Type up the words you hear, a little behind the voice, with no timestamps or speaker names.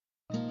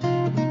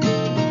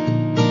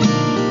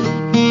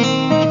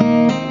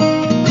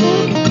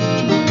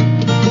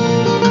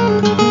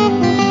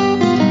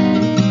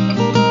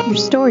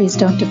Stories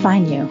don't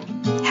define you.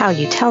 How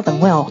you tell them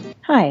will.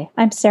 Hi,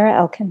 I'm Sarah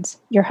Elkins,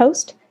 your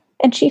host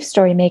and chief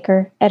story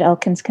maker at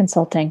Elkins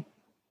Consulting.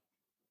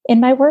 In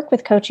my work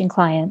with coaching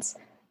clients,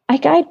 I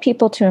guide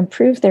people to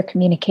improve their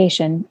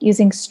communication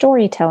using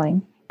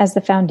storytelling as the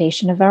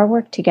foundation of our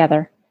work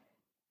together.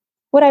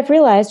 What I've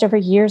realized over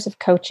years of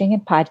coaching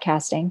and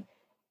podcasting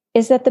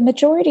is that the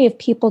majority of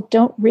people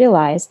don't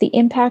realize the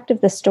impact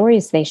of the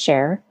stories they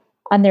share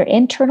on their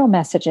internal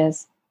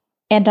messages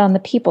and on the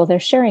people they're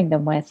sharing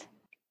them with.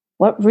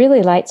 What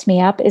really lights me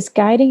up is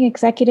guiding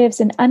executives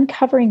in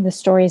uncovering the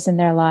stories in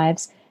their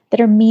lives that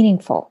are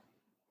meaningful.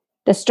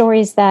 The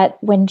stories that,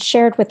 when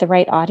shared with the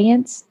right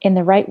audience in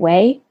the right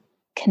way,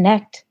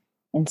 connect,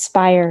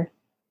 inspire,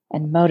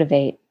 and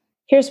motivate.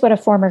 Here's what a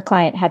former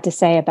client had to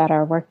say about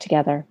our work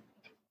together.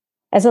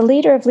 As a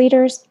leader of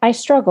leaders, I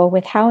struggle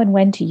with how and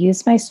when to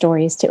use my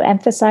stories to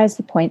emphasize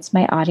the points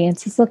my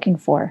audience is looking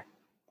for.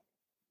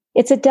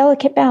 It's a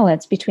delicate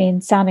balance between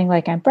sounding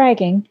like I'm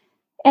bragging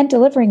and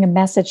delivering a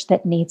message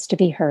that needs to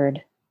be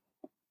heard.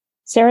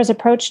 Sarah's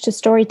approach to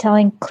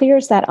storytelling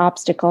clears that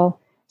obstacle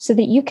so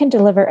that you can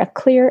deliver a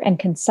clear and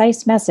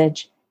concise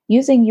message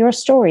using your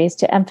stories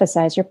to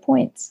emphasize your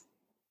points.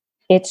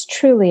 It's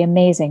truly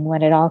amazing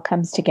when it all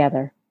comes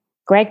together.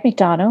 Greg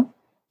McDonough,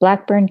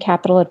 Blackburn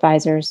Capital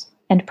Advisors,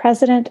 and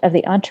president of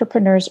the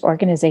Entrepreneurs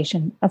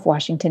Organization of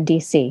Washington,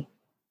 D.C.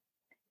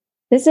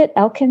 Visit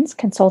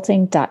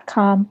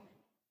elkinsconsulting.com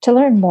to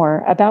learn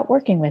more about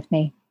working with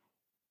me.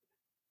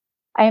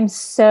 I am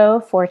so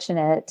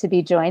fortunate to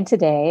be joined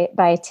today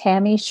by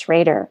Tammy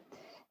Schrader.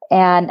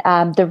 And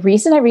the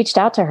reason I reached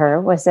out to her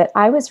was that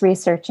I was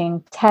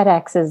researching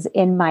TEDx's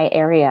in my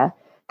area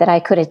that I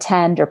could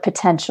attend or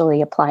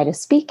potentially apply to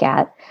speak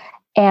at.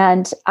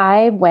 And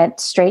I went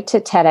straight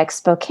to TEDx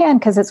Spokane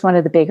because it's one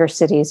of the bigger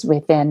cities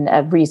within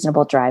a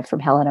reasonable drive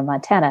from Helena,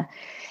 Montana.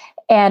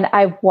 And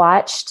I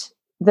watched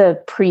the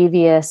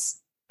previous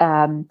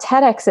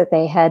TEDx that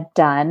they had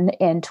done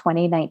in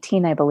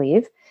 2019, I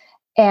believe.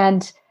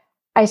 And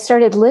I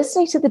started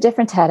listening to the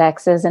different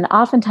TEDx's, and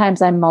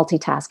oftentimes I'm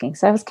multitasking.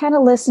 So I was kind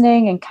of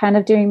listening and kind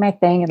of doing my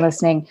thing and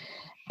listening.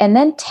 And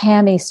then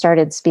Tammy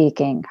started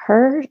speaking.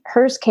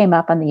 Hers came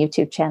up on the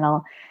YouTube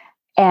channel,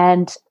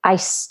 and I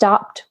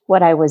stopped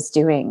what I was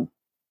doing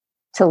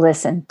to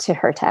listen to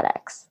her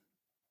TEDx.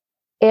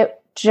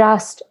 It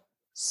just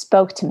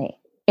spoke to me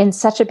in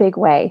such a big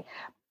way,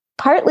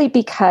 partly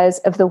because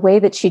of the way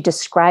that she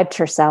described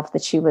herself,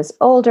 that she was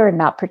older and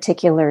not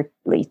particularly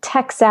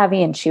tech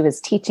savvy, and she was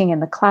teaching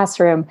in the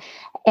classroom,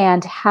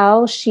 and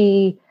how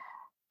she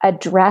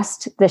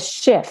addressed the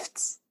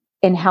shifts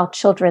in how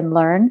children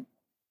learn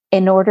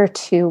in order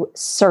to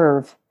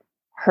serve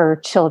her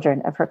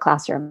children of her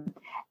classroom.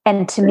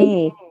 And to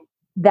me,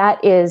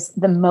 that is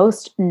the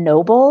most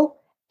noble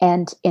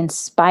and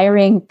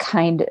inspiring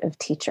kind of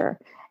teacher.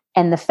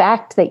 And the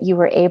fact that you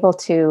were able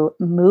to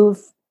move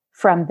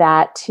from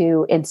that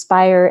to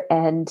inspire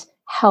and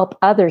help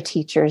other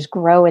teachers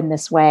grow in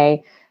this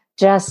way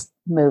just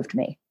moved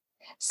me.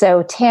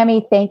 So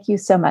Tammy, thank you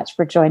so much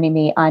for joining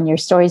me on your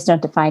Stories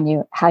Don't Define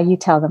You, How You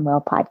Tell Them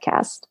Will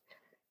podcast.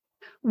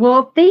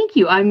 Well, thank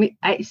you. I'm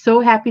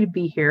so happy to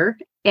be here.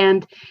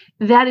 And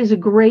that is a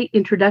great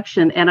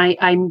introduction. And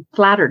I'm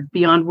flattered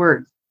beyond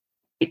words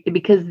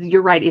because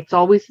you're right. It's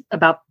always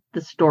about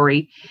the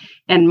story.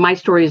 And my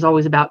story is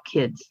always about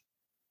kids.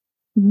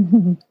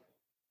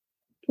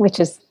 Which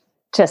is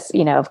just,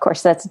 of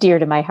course, that's dear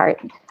to my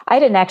heart. I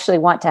didn't actually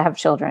want to have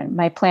children.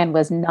 My plan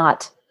was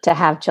not to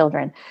have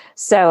children.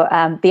 So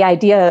the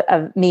idea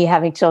of me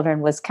having children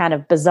was kind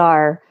of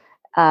bizarre.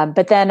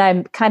 But then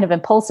I'm kind of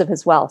impulsive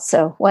as well.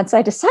 So once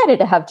I decided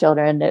to have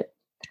children,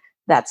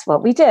 that's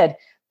what we did.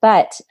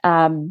 But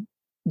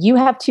you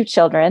have 2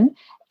 children.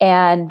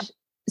 And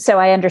so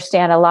I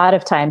understand a lot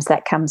of times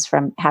that comes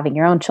from having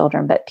your own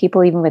children. But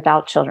people even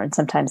without children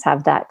sometimes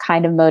have that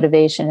kind of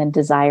motivation and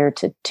desire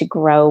to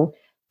grow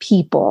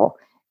people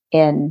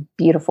in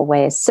beautiful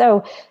ways.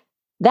 So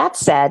that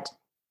said,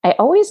 I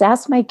always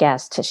ask my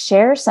guests to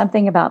share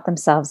something about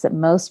themselves that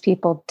most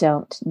people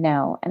don't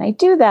know. And I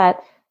do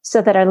that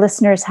so that our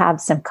listeners have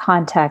some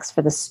context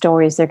for the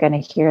stories they're going to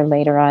hear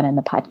later on in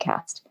the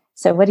podcast.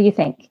 So what do you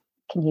think?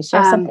 Can you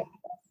share something?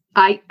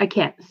 I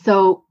can't.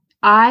 So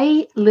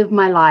I live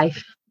my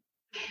life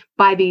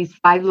by these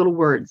 5 little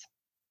words.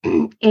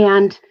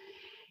 And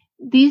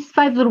these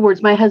 5 little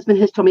words, my husband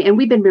has told me, and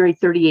we've been married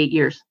 38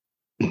 years.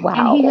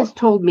 Wow. And he has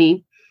told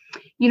me,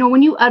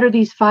 when you utter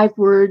these 5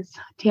 words,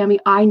 Tammy,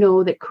 I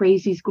know that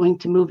crazy's going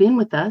to move in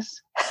with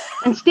us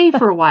and stay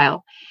for a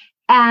while.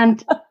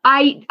 And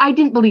I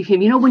didn't believe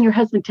him. When your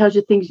husband tells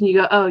you things and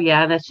you go, oh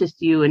yeah, that's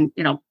just you. And,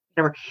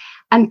 whatever.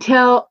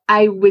 Until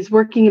I was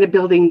working in a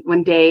building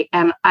one day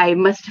and I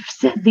must have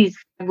said these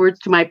words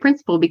to my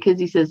principal because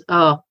he says,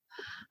 oh,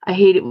 I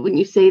hate it when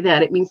you say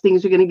that. It means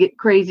things are going to get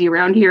crazy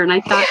around here. And I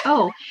thought,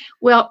 oh,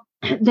 well,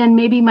 then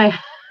maybe my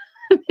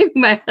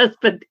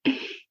husband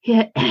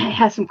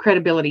has some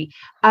credibility.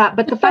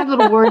 But the 5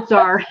 little words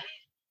are,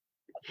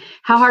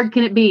 how hard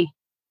can it be?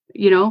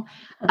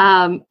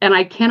 And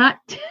I cannot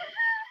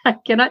I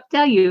cannot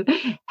tell you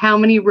how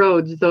many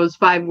roads those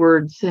 5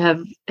 words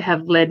have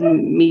led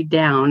me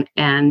down,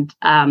 and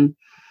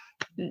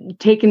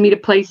taken me to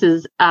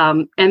places.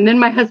 And then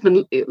my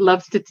husband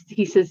loves to,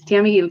 he says,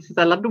 Tammy, he says,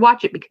 I love to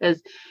watch it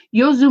because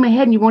you'll zoom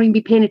ahead and you won't even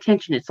be paying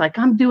attention. It's like,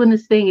 I'm doing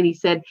this thing. And he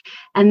said,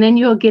 and then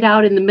you'll get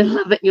out in the middle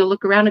of it and you'll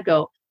look around and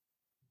go,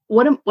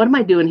 what am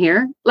I doing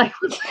here? Like,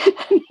 what's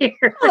happening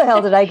here? How the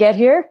hell did I get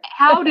here?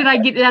 How did I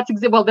get, that's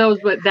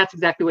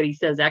exactly what he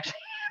says, actually.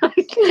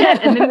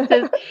 And then he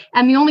says,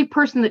 and the only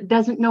person that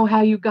doesn't know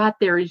how you got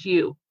there is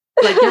you.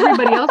 Like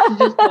everybody else is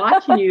just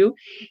watching you.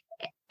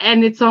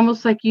 And it's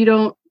almost like you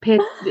don't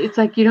it's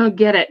like you don't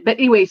get it. But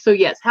anyway, so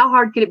yes, how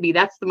hard could it be?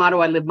 That's the motto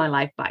I live my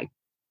life by.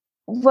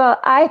 Well,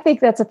 I think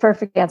that's a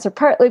perfect answer,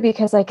 partly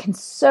because I can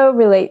so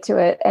relate to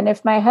it. And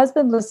if my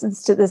husband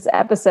listens to this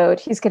episode,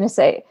 he's going to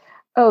say,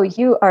 oh,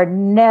 you are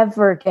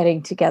never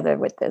getting together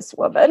with this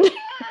woman.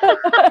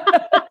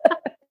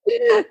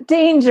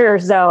 Danger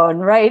zone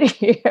right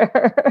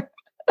here.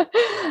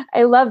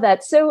 I love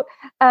that. So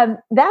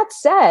that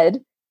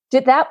said,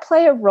 did that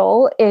play a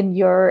role in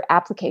your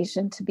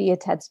application to be a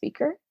TED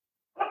speaker?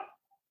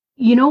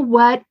 You know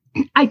what?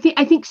 I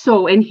think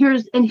so. And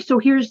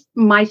here's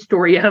my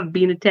story of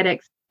being a TEDx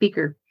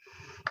speaker.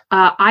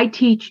 I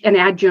teach an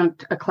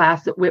adjunct a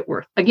class at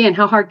Whitworth. Again,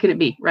 how hard can it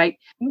be, right?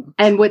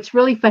 And what's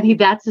really funny,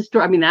 that's a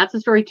story. I mean, that's a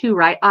story too,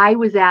 right? I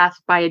was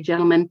asked by a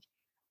gentleman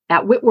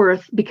at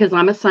Whitworth, because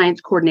I'm a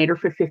science coordinator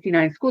for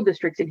 59 school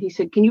districts. And he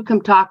said, can you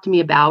come talk to me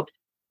about,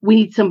 we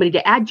need somebody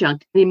to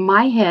adjunct. And in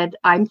my head,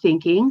 I'm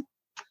thinking,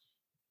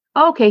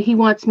 okay, he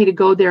wants me to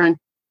go there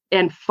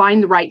and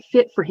find the right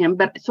fit for him.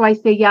 But so I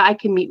say, yeah, I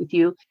can meet with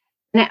you.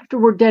 And after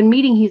we're done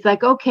meeting, he's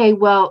like, okay,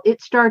 well,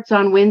 it starts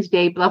on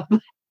Wednesday, blah, blah.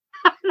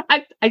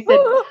 I said,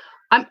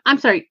 I'm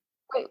sorry.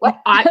 Wait, what?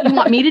 You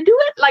want me to do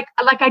it?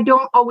 Like I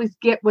don't always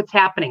get what's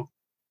happening.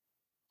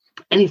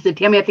 And he said,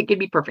 Tammy, I think it'd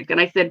be perfect. And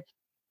I said,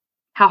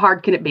 how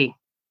hard can it be?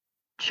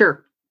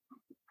 Sure.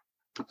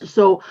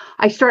 So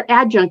I start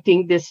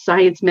adjuncting this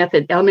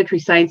elementary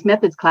science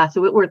methods class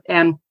at Whitworth.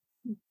 And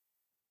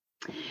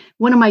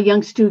one of my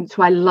young students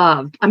who I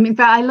loved, I mean, in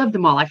fact, I love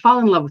them all. I fall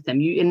in love with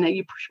them.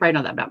 You probably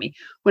know that about me.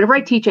 Whenever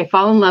I teach, I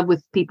fall in love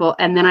with people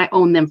and then I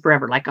own them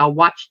forever. Like I'll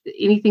watch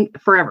anything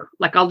forever.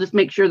 Like I'll just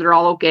make sure they're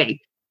all okay.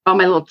 All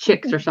my little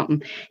chicks or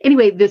something.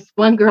 Anyway, this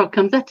one girl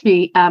comes up to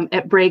me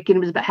at break, and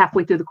it was about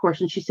halfway through the course.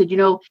 And she said,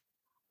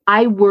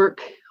 I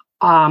work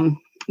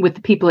with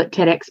the people at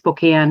TEDx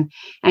Spokane.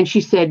 And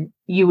she said,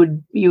 you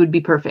would be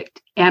perfect.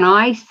 And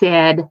I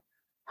said,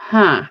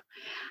 I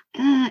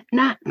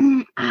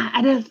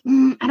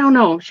don't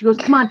know. She goes,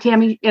 come on,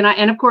 Tammy.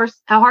 And of course,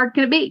 how hard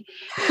can it be?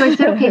 So I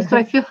said, okay. So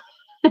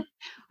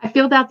I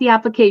filled out the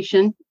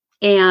application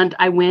and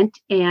I went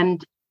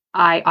and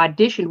I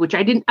auditioned, which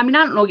I didn't, I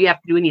don't know you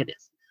have to do any of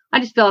this. I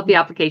just fill out the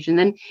application.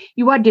 Then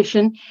you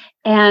audition,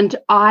 and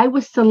I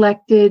was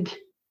selected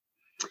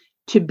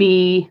to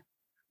be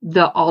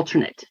the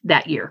alternate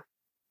that year,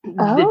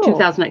 the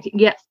 2019.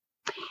 Yes.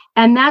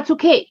 And that's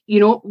okay.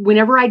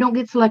 Whenever I don't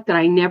get selected,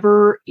 I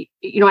never,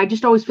 I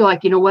just always feel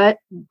like, what,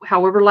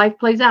 however life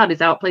plays out is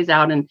how it plays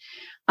out. And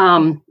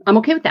I'm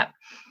okay with that.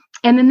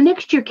 And then the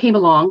next year came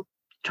along,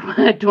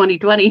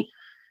 2020,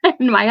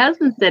 and my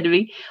husband said to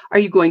me, are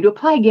you going to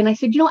apply again? I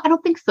said, I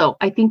don't think so.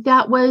 I think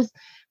that was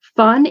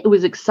fun. It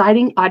was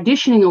exciting.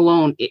 Auditioning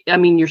alone.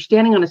 You're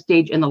standing on a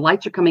stage and the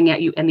lights are coming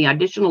at you, and the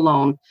audition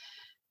alone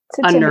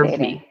unnerved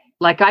me.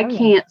 Like I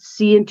can't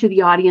see into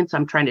the audience.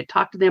 I'm trying to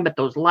talk to them, but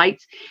those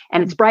lights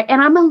and it's bright.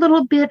 And I'm a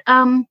little bit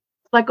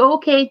like,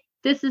 okay,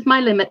 this is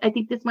my limit. I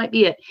think this might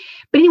be it.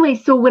 But anyway,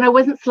 so when I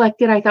wasn't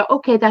selected, I thought,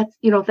 okay, that's,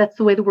 that's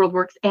the way the world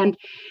works.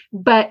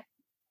 But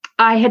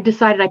I had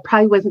decided I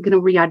probably wasn't going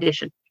to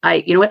re-audition.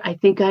 I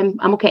think I'm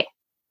okay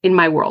in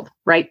my world.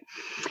 Right.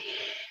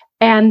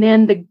 And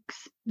then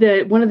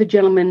the one of the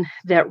gentlemen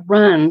that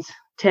runs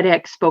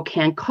TEDx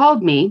Spokane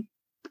called me.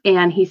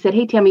 And he said,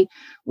 hey, Tammy,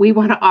 we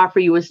want to offer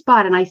you a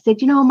spot. And I said,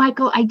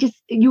 Michael,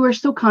 you are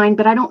so kind,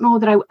 but I don't know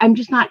that I'm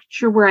just not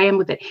sure where I am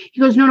with it. He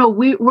goes, no,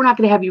 we're not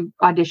going to have you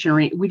audition or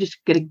anything. We're just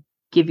going to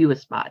give you the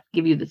spot.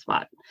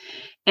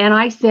 And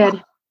I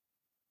said,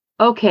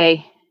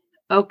 okay.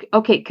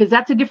 Because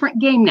that's a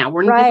different game now.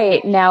 We're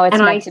right now it's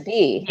meant to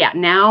be. Yeah.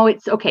 Now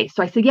it's okay.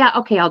 So I said, yeah,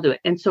 okay, I'll do it.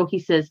 And so he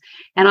says,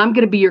 and I'm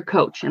going to be your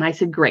coach. And I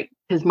said, great,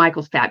 because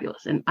Michael's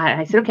fabulous. And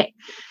I said, okay.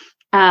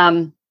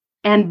 And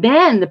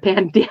then the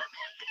pandemic.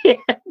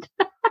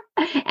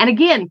 And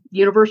again,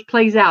 universe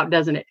plays out,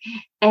 doesn't it?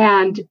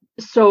 And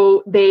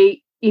so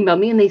they emailed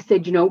me and they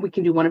said, we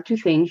can do one of two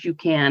things. You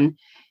can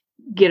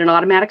get an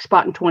automatic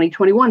spot in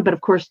 2021, but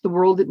of course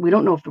we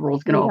don't know if the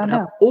world's going to open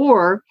up,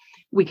 or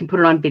we can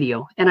put it on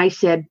video. And I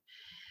said,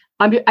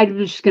 I'm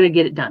just going to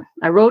get it done.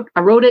 I wrote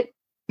it.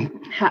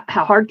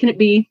 How hard can it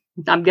be?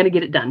 I'm going to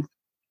get it done.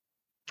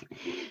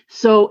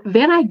 So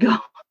then I go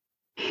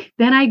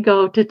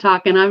to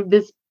talk, and I'm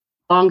this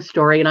long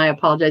story, and I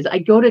apologize. I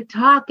go to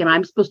talk, and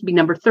I'm supposed to be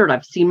number 3rd.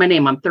 I've seen my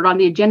name. I'm 3rd on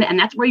the agenda, and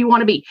that's where you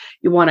want to be.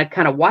 You want to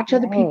kind of watch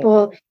other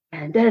people,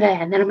 and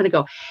and then I'm going to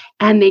go.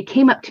 And they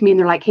came up to me, and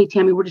they're like, "Hey,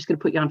 Tammy, we're just going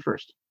to put you on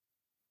first."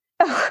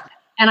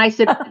 And I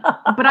said,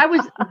 but I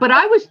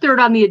was third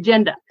on the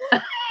agenda.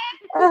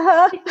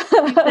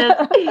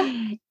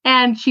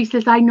 And she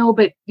says, I know,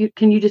 but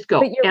can you just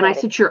go? And ready. I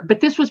said, sure. But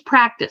this was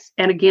practice.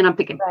 And again, I'm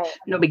thinking,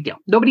 no big deal.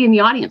 Nobody in the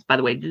audience, by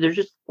the way. There's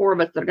just 4 of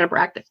us that are going to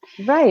practice.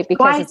 Right.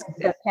 Because it's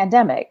a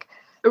pandemic.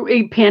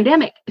 A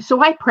pandemic.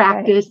 So I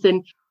practiced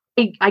and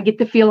I get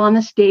the feel on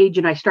the stage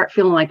and I start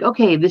feeling like,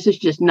 okay, this is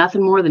just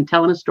nothing more than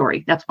telling a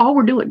story. That's all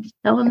we're doing, just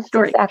telling a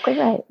story. Exactly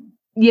right.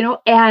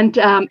 And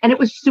it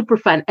was super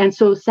fun. And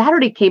so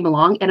Saturday came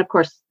along, and of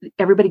course,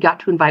 everybody got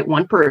to invite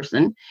one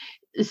person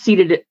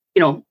seated at,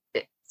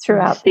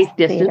 throughout safe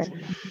distance.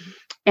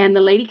 And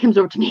the lady comes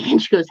over to me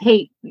and she goes,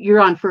 hey,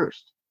 you're on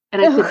first.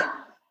 And I said,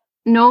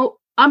 no,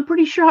 I'm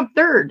pretty sure I'm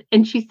third.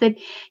 And she said,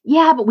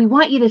 yeah, but we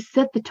want you to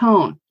set the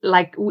tone.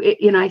 Like,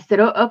 I said,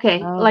 oh,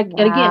 okay. And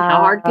again, how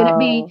hard can it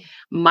be?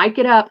 Mic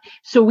it up.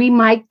 So we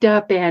mic'd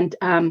up, and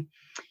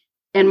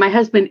my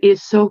husband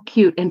is so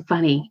cute and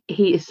funny.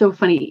 He is so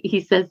funny. He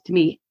says to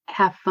me,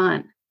 have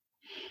fun.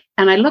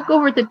 And I look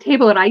over at the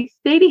table and I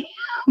say to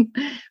him,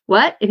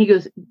 what? And he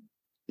goes,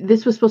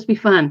 this was supposed to be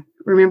fun.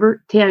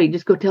 Remember, Tammy,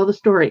 just go tell the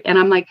story. And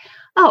I'm like,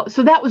 oh,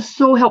 so that was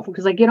so helpful,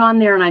 because I get on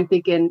there and I'm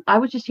thinking, I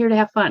was just here to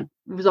have fun.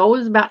 It was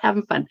always about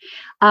having fun,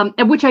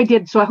 and which I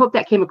did. So I hope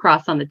that came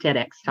across on the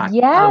TEDx talk.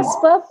 Yes,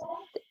 well,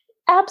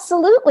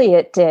 absolutely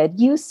it did.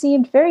 You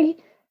seemed very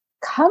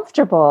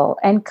comfortable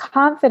and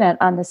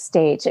confident on the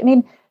stage. I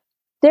mean,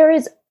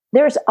 there's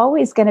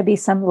always going to be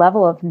some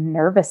level of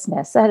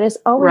nervousness. That is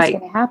always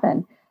going to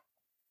happen.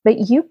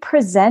 But you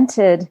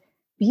presented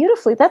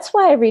beautifully. That's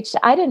why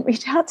I didn't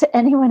reach out to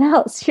anyone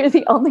else. You're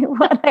the only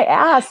one I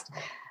asked.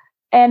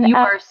 And you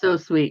are so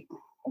sweet.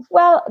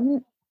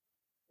 Well,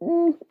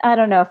 I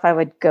don't know if I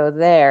would go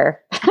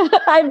there.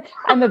 I'm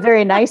a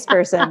very nice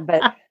person,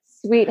 but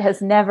sweet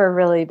has never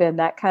really been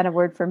that kind of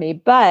word for me.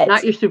 But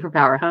not your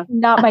superpower, huh?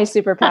 Not my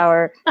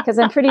superpower, because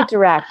I'm pretty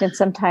direct and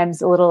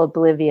sometimes a little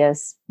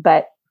oblivious,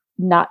 but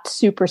not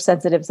super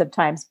sensitive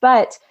sometimes.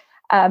 But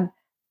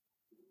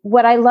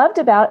what I loved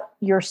about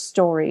your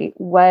story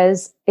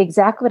was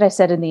exactly what I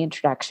said in the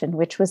introduction,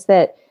 which was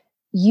that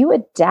you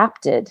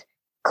adapted.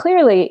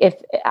 Clearly,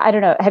 I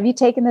don't know, have you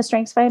taken the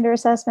StrengthsFinder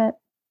assessment?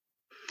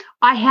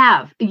 I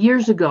have,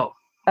 years ago.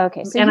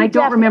 Okay. So and I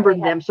don't remember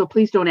them, so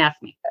please don't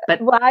ask me.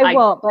 But I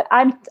won't, but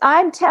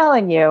I'm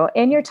telling you,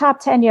 in your top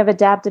 10, you have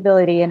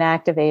adaptability and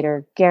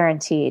activator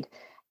guaranteed.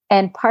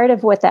 And part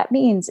of what that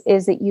means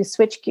is that you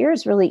switch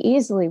gears really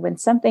easily. When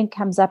something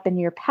comes up in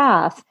your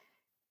path,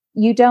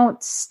 you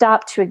don't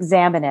stop to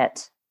examine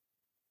it.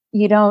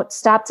 You don't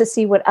stop to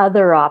see what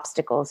other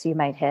obstacles you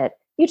might hit.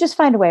 You just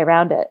find a way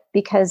around it,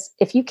 because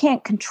if you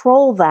can't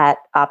control that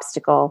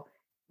obstacle,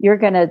 you're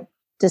going to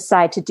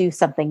decide to do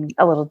something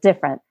a little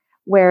different,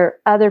 where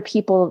other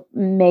people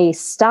may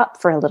stop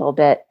for a little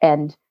bit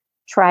and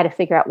try to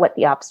figure out what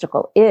the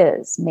obstacle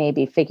is,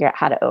 maybe figure out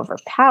how to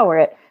overpower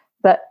it.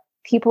 But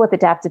people with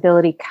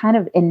adaptability kind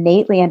of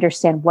innately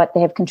understand what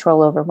they have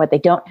control over and what they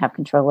don't have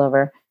control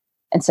over.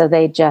 And so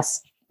they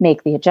just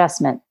make the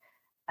adjustment.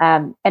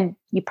 And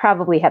you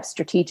probably have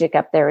strategic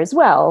up there as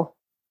well,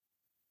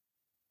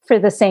 for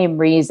the same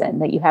reason,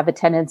 that you have a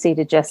tendency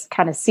to just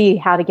kind of see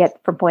how to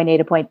get from point A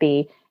to point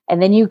B,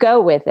 and then you go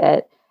with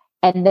it.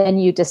 And then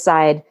you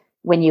decide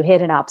when you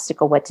hit an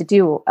obstacle what to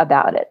do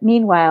about it.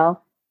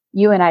 Meanwhile,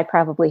 you and I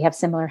probably have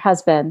similar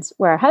husbands,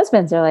 where our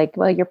husbands are like,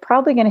 well, you're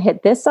probably going to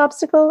hit this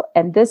obstacle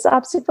and this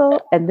obstacle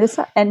and this.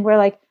 And we're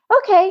like,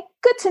 okay,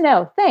 good to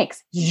know.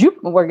 Thanks. Zoop,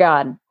 we're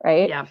gone.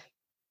 Right. Yeah.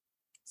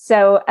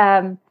 So,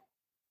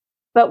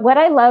 but what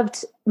I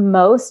loved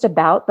most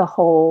about the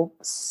whole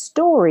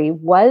story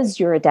was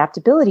your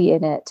adaptability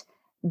in it.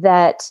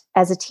 That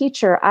as a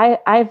teacher,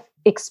 I've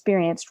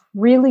experienced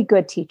really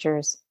good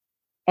teachers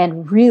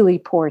and really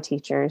poor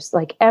teachers,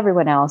 like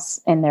everyone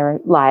else in their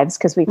lives,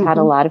 because we've had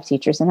a lot of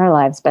teachers in our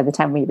lives by the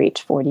time we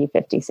reach 40,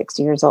 50,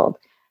 60 years old.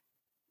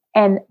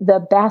 And the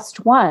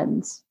best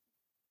ones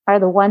are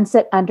the ones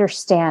that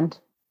understand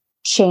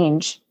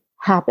change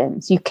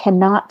happens. You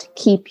cannot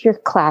keep your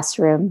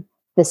classroom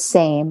the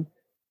same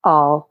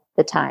all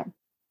the time,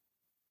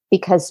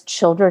 because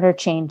children are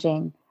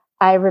changing.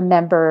 I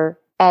remember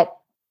at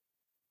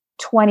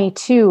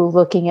 22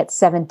 looking at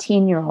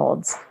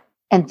 17-year-olds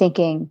and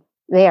thinking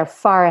they are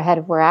far ahead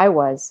of where I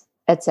was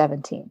at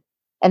 17.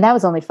 And that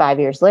was only 5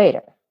 years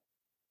later.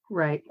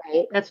 Right.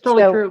 That's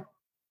totally true.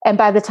 And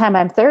by the time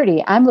I'm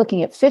 30, I'm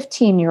looking at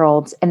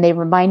 15-year-olds and they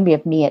remind me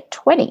of me at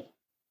 20,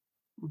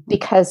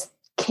 because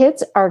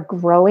kids are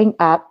growing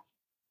up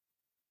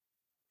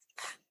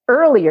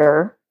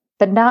earlier,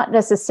 but not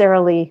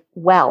necessarily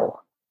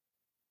well.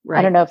 Right.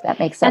 I don't know if that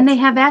makes sense. And they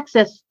have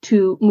access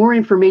to more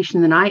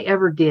information than I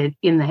ever did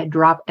at the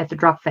drop of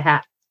the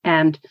hat.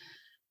 And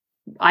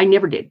I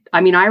never did.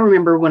 I mean, I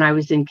remember when I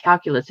was in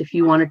calculus, if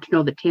you wanted to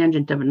know the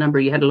tangent of a number,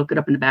 you had to look it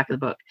up in the back of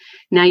the book.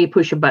 Now you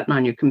push a button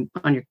on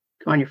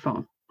your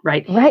phone,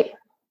 right? Right.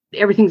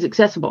 Everything's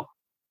accessible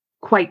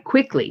quite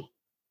quickly.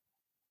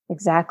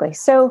 Exactly.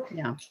 So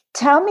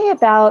tell me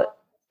about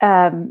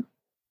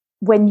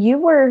when you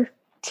were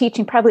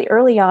teaching, probably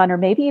early on, or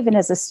maybe even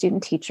as a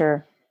student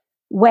teacher,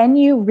 when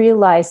you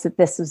realized that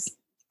this was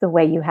the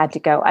way you had to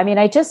go. I mean,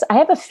 I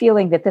have a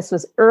feeling that this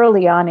was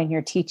early on in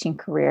your teaching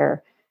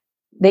career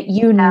that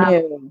you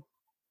knew.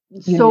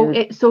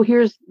 So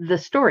here's the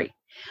story.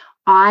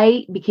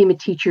 I became a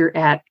teacher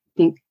at, I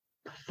think,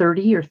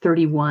 30 or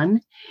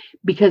 31,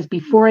 because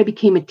before I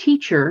became a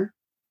teacher,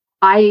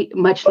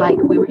 much like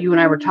you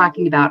and I were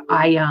talking about,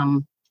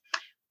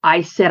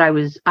 I said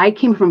I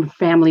came from a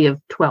family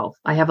of 12.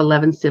 I have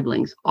 11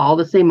 siblings, all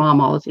the same mom,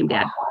 all the same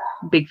dad,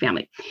 big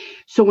family.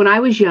 So when I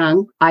was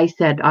young, I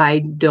said, I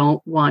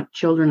don't want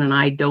children and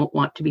I don't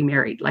want to be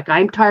married. Like,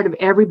 I'm tired of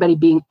everybody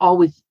being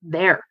always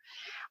there.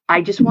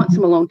 I just want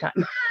some alone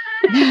time.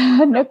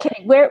 No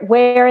kidding.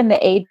 Where in the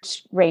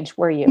age range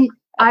were you?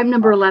 I'm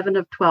number 11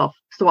 of 12.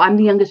 So I'm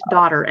the youngest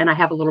daughter and I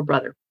have a little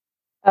brother.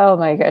 Oh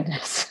my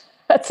goodness.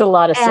 That's a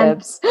lot of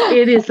sibs.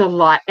 It is a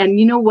lot. And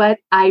you know what?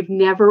 I've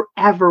never,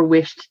 ever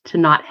wished to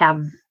not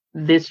have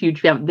this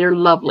huge family. They're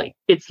lovely.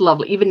 It's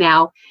lovely. Even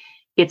now,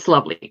 it's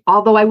lovely.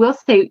 Although I will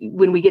say,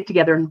 when we get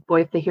together, and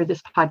boy, if they hear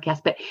this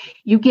podcast, but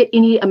you get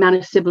any amount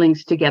of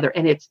siblings together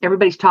and it's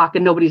everybody's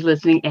talking, nobody's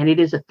listening. And it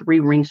is a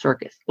 3-ring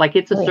circus. Like,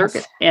 it's a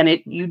circus, and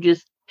you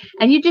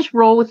just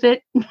roll with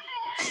it.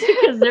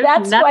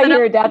 That's why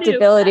your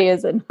adaptability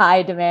is in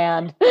high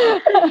demand.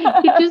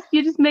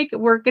 you just make it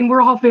work. And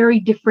we're all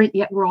very different,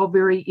 yet we're all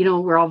very,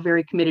 we're all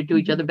very committed to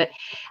each other. But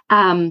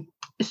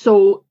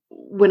so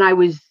when I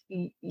was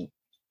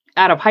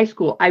out of high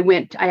school, I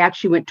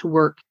actually went to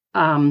work.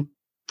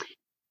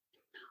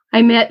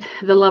 I met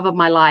the love of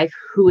my life,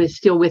 who is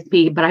still with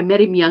me, but I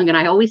met him young, and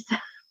I always said,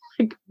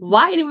 like,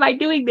 why am I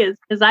doing this?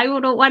 Because I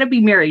don't want to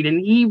be married. And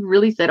he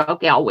really said,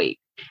 okay, I'll wait.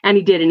 And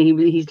he did. And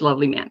he's a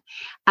lovely man.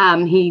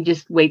 He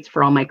just waits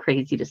for all my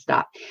crazy to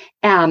stop.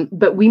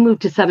 But we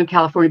moved to Southern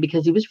California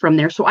because he was from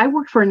there. So I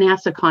worked for a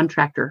NASA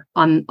contractor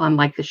on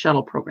like the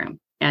shuttle program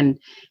and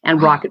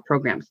rocket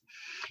programs.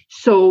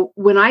 So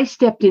when I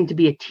stepped in to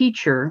be a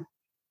teacher,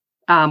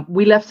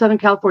 we left Southern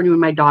California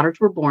when my daughters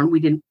were born.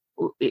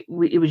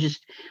 It was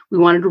just, we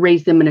wanted to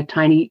raise them in a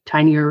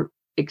tinier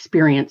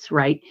experience.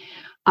 Right.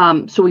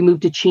 So we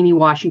moved to Cheney,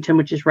 Washington,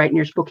 which is right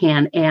near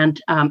Spokane, and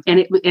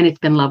it's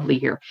been lovely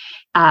here.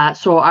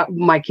 So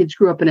my kids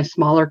grew up in a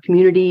smaller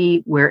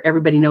community where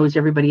everybody knows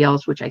everybody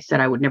else, which I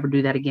said I would never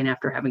do that again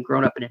after having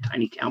grown up in a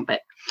tiny town.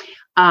 But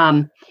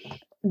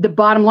the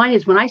bottom line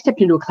is, when I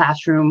stepped into a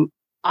classroom,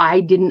 I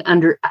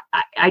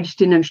just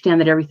didn't understand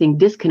that everything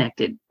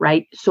disconnected,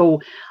 right? So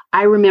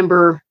I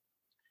remember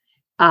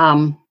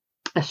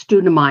a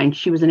student of mine,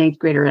 she was an 8th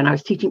grader, and I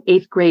was teaching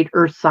 8th grade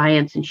earth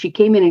science, and she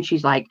came in and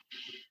she's like,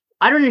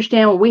 I don't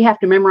understand why we have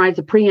to memorize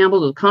the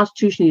preamble to the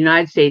Constitution of the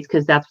United States,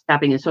 because that's what's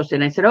happening in social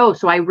studies. And I said, oh,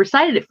 so I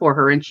recited it for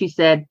her. And she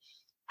said,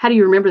 how do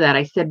you remember that?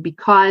 I said,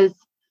 because,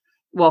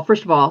 well,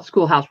 first of all,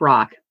 Schoolhouse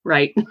Rock,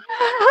 right?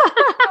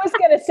 I was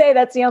going to say,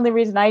 that's the only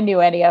reason I knew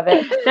any of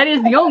it. That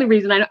is the only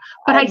reason I know.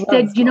 But I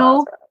said,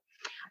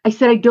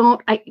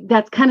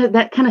 that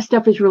kind of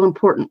stuff is real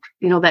important.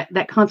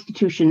 That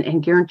Constitution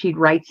and guaranteed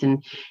rights.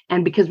 And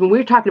because when we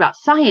were talking about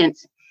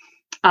science,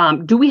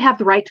 do we have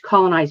the right to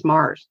colonize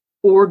Mars?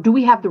 Or do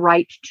we have the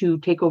right to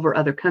take over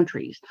other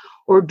countries?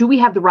 Or do we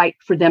have the right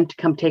for them to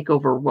come take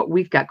over what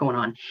we've got going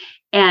on?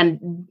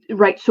 And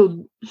right,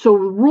 so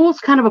rules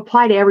kind of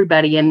apply to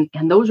everybody, and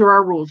those are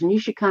our rules, and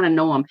you should kind of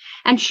know them.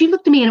 And she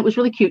looked at me, and it was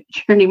really cute.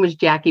 Her name was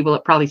Jackie. Well,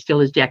 it probably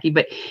still is Jackie,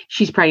 but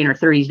she's probably in her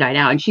 30s by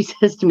now. And she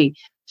says to me,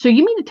 so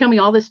you mean to tell me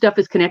all this stuff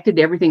is connected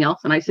to everything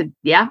else? And I said,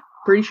 yeah,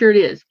 pretty sure it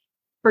is.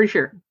 Pretty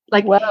sure.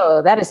 Like,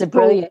 whoa, that is a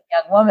brilliant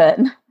young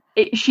woman.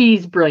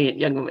 She's brilliant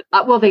young woman.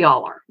 Well, they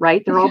all are,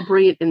 right? They're all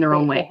brilliant in their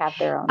own way. They have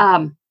their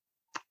own.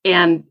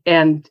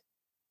 And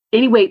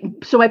anyway,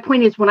 so my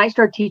point is, when I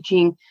started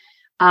teaching,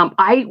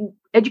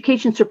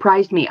 education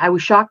surprised me. I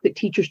was shocked that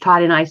teachers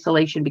taught in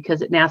isolation,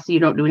 because at NASA you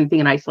don't do anything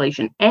in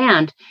isolation,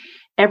 and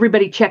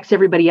everybody checks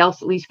everybody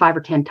else at least 5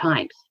 or 10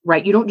 times,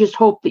 right? You don't just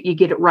hope that you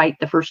get it right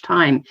the first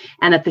time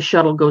and that the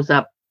shuttle goes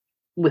up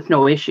with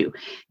no issue.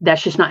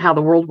 That's just not how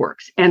the world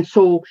works. And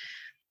so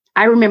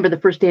I remember the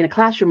first day in a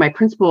classroom, my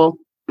principal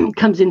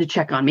comes in to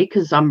check on me,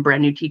 because I'm a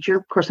brand new teacher.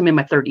 Of course, I'm in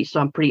my 30s, so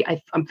I'm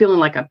feeling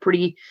like what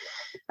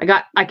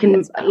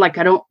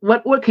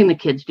can the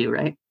kids do,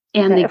 right?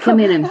 And they come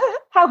in and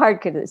how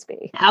hard could this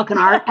be? How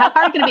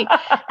hard can it be?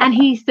 And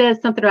he says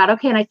something about,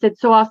 okay. And I said,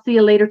 so I'll see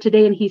you later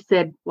today. And he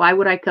said, why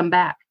would I come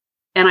back?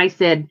 And I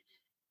said,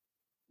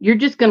 you're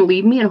just going to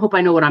leave me and hope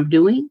I know what I'm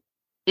doing?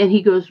 And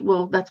he goes,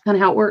 well, that's kind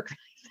of how it works.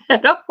 I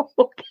said,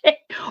 oh,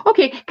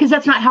 okay. Because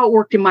that's not how it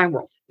worked in my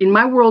world. In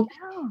my world,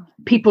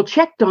 people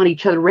checked on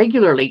each other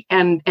regularly,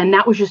 and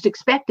that was just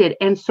expected.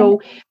 And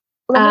so,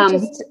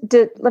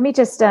 let me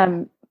just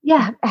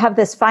have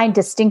this fine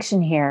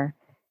distinction here.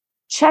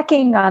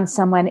 Checking on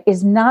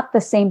is not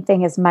the same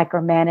thing as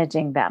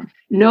micromanaging them.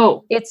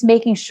 No, it's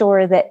making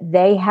sure that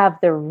they have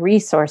the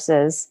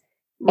resources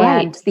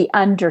and the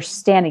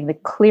understanding, the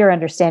clear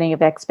understanding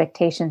of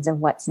expectations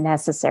and what's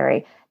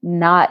necessary,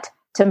 not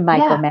to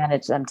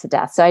micromanage them to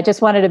death. So I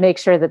just wanted to make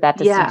sure that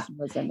distinction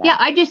was in there. Yeah,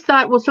 I just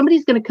thought, well,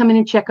 somebody's going to come in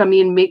and check on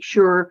me and make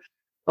sure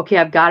okay,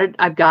 I've got it,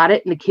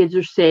 and the kids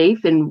are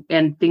safe and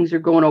things are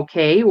going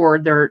okay, or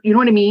they're, you know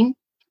what I mean?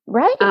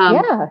 Right.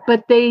 Yeah.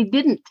 But they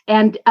didn't.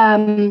 And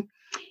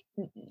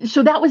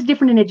so that was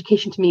different in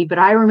education to me. But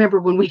I remember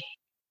when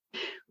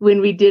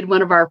we did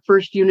one of our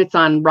first units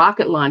on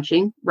rocket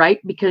launching, right?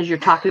 Because you're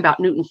talking about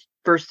Newton's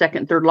first,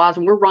 second, third laws,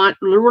 and we're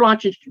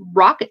launching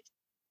rockets.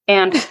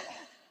 And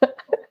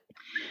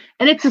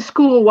and it's a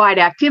school-wide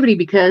activity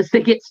because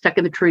they get stuck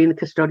in the tree and the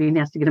custodian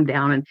has to get them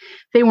down. And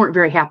they weren't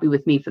very happy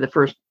with me for the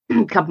first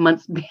couple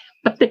months,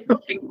 but they were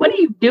like, "What are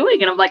you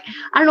doing?" And I'm like,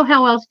 "I don't know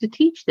how else to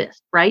teach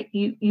this, right?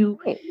 You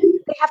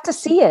They have to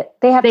see it.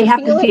 They have to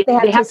feel it.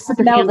 They have to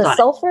smell the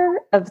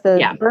sulfur of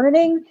the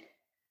burning."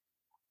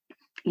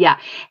 Yeah.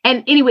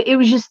 And anyway, it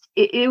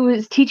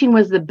was teaching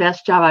was the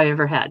best job I've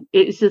ever had.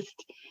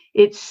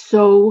 It's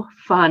so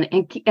fun.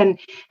 And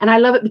I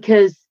love it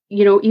because,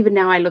 even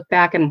now I look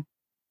back and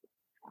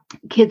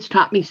kids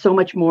taught me so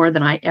much more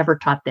than I ever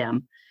taught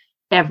them,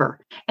 ever.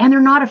 And they're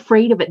not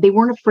afraid of it. They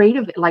weren't afraid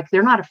of it. Like,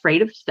 they're not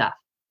afraid of stuff.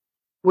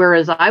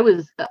 Whereas I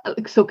was,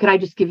 so could I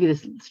just give you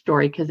this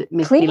story? Because it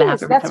makes me laugh.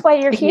 That's why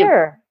you're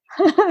here.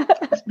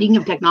 Speaking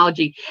of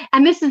technology,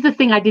 and this is the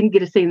thing I didn't get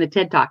to say in the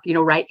TED Talk,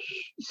 right?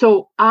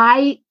 So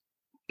I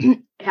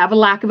have a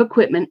lack of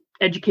equipment.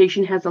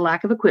 Education has a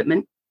lack of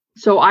equipment.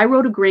 So I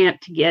wrote a grant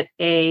to get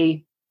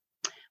a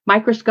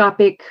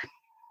microscopic,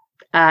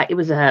 it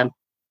was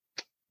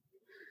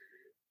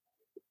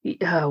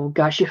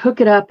you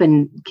hook it up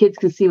and kids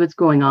can see what's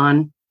going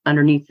on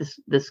underneath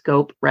the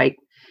scope, right?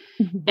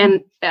 Mm-hmm.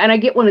 And I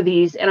get one of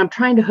these and I'm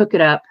trying to hook it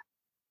up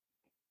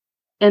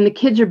and the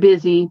kids are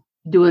busy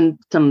doing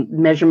some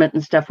measurement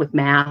and stuff with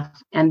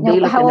math. And they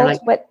look and they're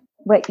like,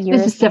 what year?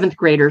 This is seventh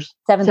graders.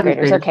 Seventh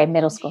graders. Okay.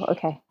 Middle school.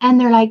 Okay.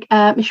 And they're like,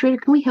 Ms. Schrader,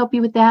 can we help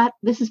you with that?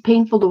 This is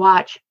painful to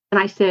watch. And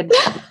I said,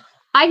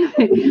 I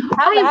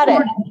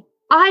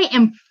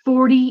am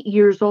 40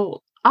 years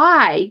old.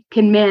 I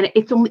can manage.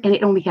 It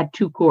only had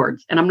 2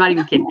 cords, and I'm not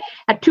even kidding.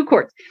 Had 2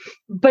 cords,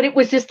 but it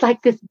was just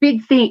like this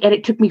big thing, and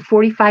it took me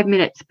 45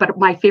 minutes. But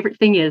my favorite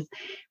thing is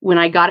when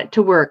I got it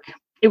to work.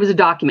 It was a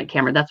document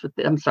camera. That's what.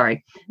 I'm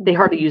sorry, they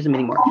hardly use them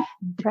anymore.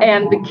 Right.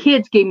 And the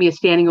kids gave me a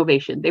standing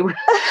ovation. They were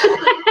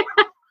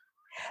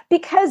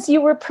because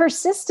you were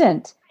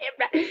persistent.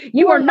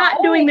 You are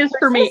not doing this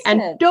for me,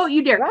 and don't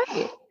you dare.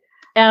 Right.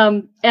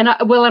 And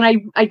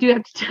I do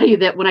have to tell you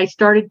that when I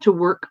started to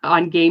work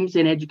on games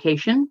in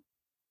education,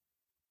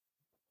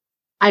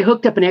 I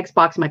hooked up an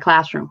Xbox in my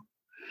classroom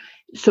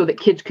so that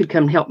kids could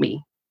come help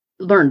me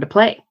learn to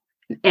play.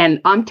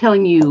 And I'm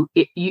telling you,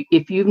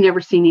 if you've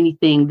never seen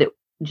anything that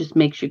just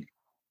makes you,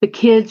 the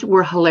kids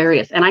were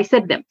hilarious. And I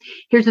said to them,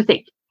 here's the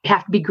thing, you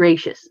have to be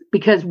gracious,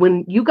 because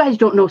when you guys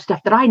don't know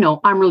stuff that I know,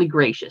 I'm really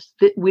gracious.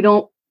 We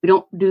don't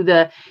do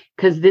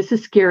because this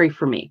is scary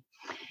for me.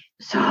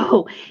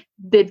 So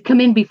they'd come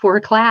in before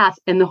a class,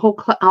 and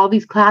all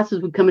these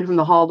classes would come in from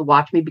the hall to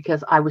watch me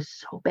because I was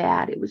so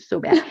bad. It was so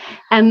bad.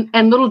 And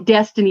little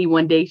Destiny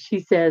one day, she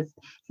says,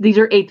 these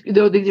are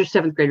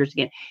 7th graders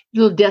again.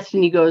 Little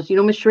Destiny goes,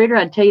 Ms. Schrader,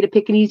 I'd tell you to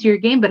pick an easier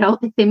game, but I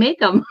don't think they make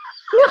them.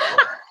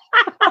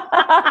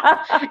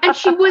 And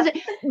she wasn't,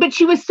 but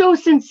she was so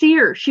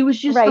sincere. She was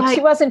just right.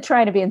 She wasn't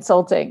trying to be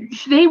insulting.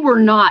 They were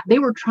not. They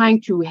were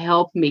trying to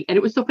help me. And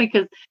it was so funny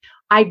because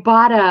I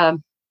bought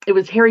it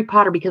was Harry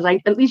Potter because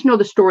I at least know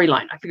the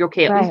storyline. I figure,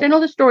 okay, at least I know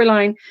the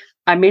storyline.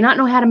 I may not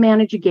know how to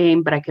manage a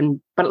game, but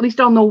at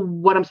least I'll know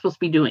what I'm supposed to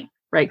be doing,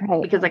 right?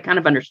 Because I kind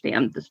of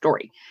understand the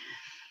story.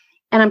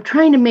 And I'm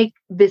trying to make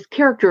this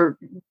character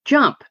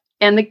jump.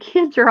 And the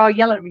kids are all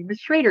yelling at me, Ms.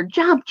 Schrader,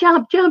 jump,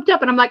 jump, jump,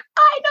 jump. And I'm like,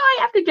 I know I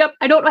have to jump.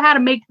 I don't know how to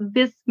make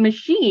this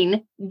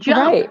machine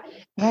jump.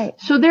 Right.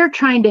 So they're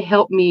trying to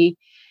help me.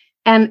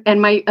 And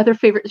my other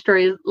favorite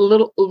story is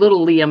little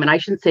Liam. And I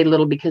shouldn't say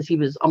little because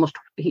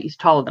he's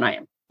taller than I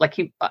am. Like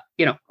And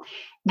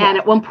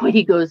at one point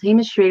he goes, hey,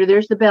 Ms. Schrader,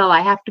 there's the bell.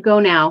 I have to go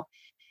now.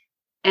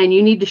 And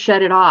you need to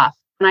shut it off.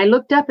 And I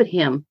looked up at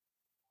him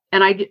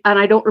and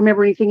I don't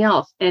remember anything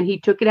else. And he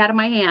took it out of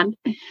my hand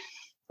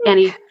and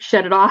he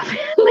shut it off.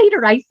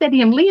 Later, I said to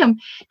him, Liam,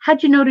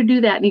 how'd you know to do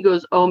that? And he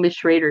goes, oh, Ms.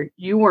 Schrader,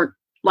 you were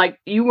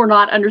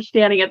not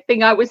understanding a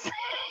thing I was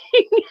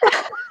saying.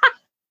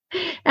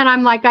 And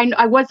I'm like,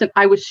 I wasn't.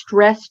 I was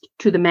stressed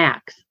to the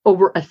max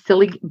over a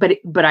silly, but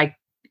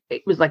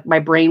it was like my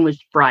brain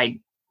was fried.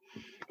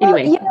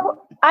 Anyway.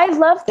 Well, I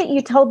love that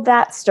you told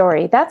that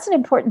story. That's an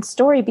important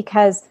story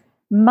because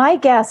my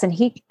guess, and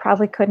he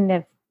probably couldn't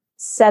have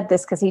said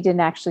this because he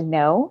didn't actually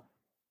know,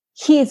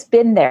 he's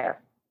been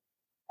there.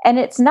 And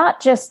it's not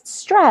just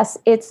stress,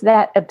 it's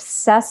that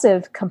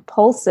obsessive,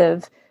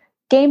 compulsive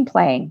game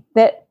playing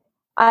that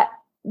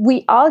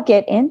we all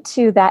get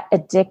into, that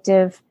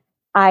addictive,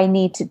 I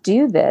need to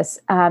do this.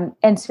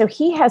 And so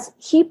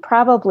he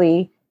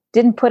probably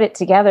didn't put it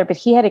together, but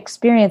he had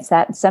experienced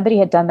that. And somebody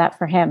had done that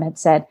for him, had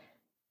said,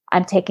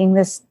 I'm taking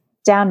this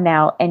down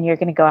now and you're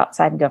going to go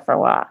outside and go for a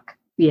walk.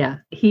 Yeah.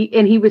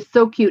 He was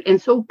so cute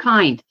and so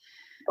kind.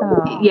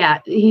 Oh. Yeah,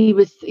 he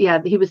was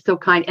so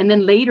kind. And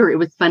then later it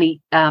was funny.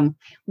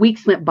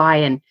 Weeks went by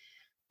and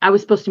I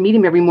was supposed to meet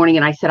him every morning,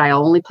 and I said,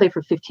 I'll only play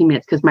for 15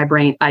 minutes because my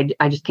brain, I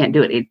just can't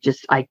do it.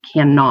 I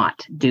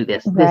cannot do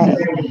this. Right.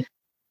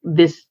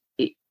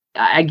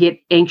 I get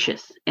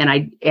anxious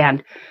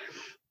and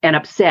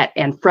upset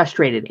and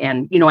frustrated.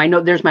 And, I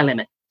know there's my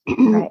limit.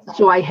 Right.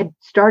 So I had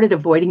started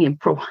avoiding him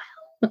for a while,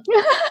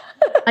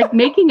 like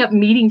making up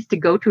meetings to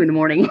go to in the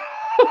morning.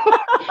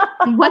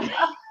 What?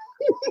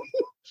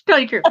 It's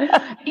totally true.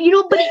 But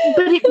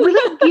it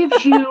really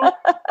gives you,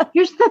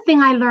 here's the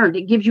thing I learned.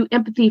 It gives you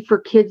empathy for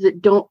kids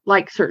that don't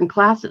like certain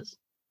classes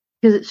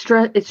because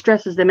it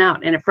stresses them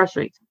out and it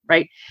frustrates them,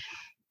 right?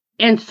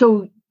 And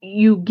so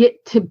you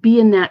get to be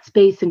in that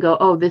space and go,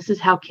 oh, this is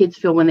how kids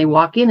feel when they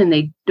walk in and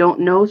they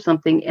don't know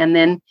something. And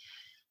then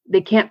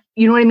they can't,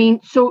 you know what I mean?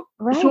 So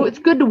it's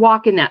good to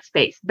walk in that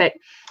space. But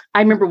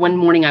I remember one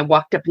morning I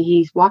walked up and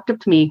he walked up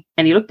to me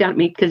and he looked down at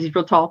me because he's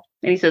real tall.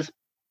 And he says,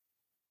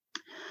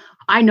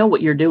 I know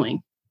what you're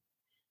doing.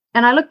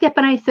 And I looked up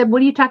and I said,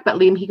 what are you talking about,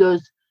 Liam? He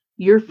goes,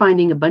 you're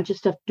finding a bunch of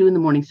stuff to do in the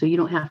morning so you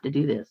don't have to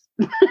do this.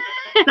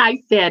 And I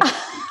said,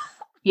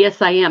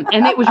 yes, I am.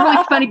 And it was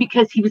really funny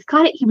because he was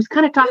kind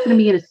of talking to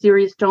me in a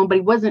serious tone, but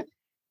he wasn't.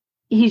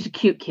 He's a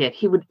cute kid.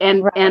 He would,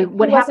 and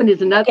what happened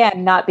is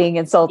not being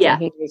insulting.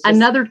 Yeah,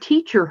 another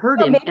teacher heard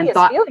him and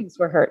thought his feelings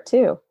were hurt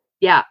too.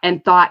 Yeah,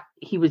 and thought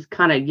he was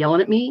kind of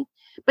yelling at me,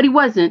 but he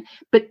wasn't.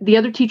 But the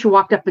other teacher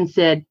walked up and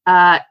said,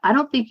 "I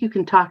don't think you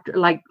can talk to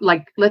like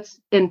let's."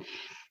 And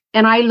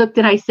I looked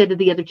and I said to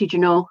the other teacher,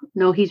 "No,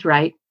 he's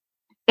right."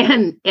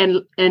 And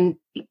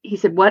he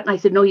said, "What?" And I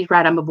said, "No, he's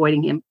right. I'm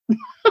avoiding him."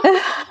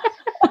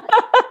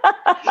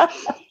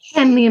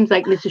 And Liam's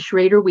like, Mrs.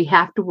 Schrader, we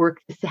have to work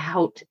this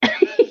out.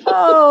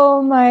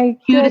 Oh my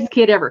Cutest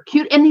kid ever.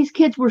 Cute. And these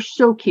kids were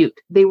so cute.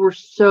 They were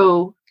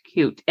so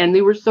cute and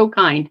they were so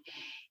kind.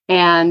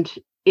 And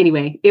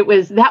anyway,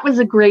 that was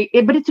a great,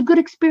 but it's a good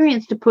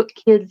experience to put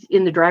kids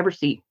in the driver's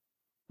seat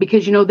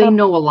because, they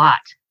know a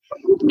lot.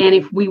 And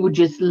if we would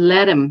just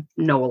let them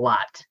know a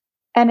lot.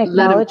 And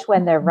acknowledge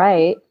when they're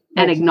right.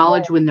 And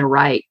acknowledge when they're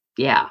right.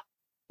 Yeah.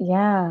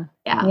 Yeah.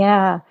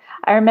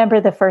 I remember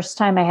the first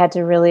time I had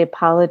to really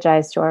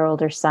apologize to our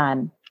older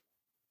son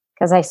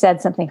because I said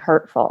something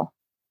hurtful.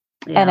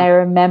 Yeah. And I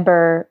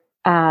remember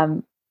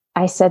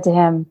I said to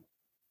him,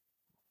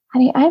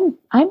 honey,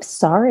 I'm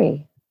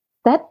sorry.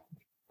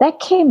 That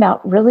came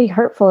out really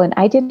hurtful and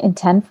I didn't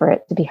intend for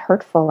it to be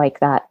hurtful like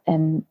that.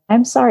 And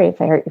I'm sorry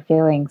if I hurt your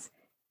feelings.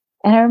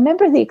 And I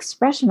remember the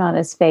expression on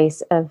his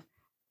face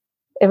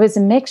it was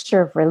a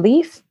mixture of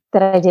relief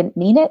that I didn't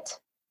mean it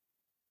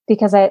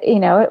because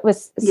it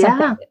was something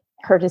that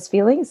hurt his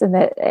feelings and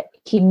that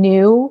he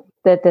knew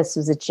that this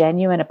was a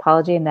genuine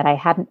apology and that I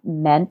hadn't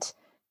meant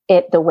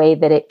it the way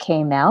that it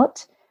came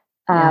out.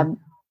 And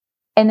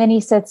then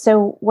he said,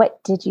 so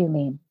what did you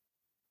mean?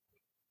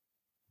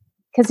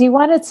 Because he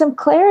wanted some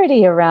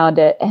clarity around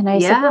it. And I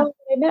said, well,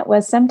 what I meant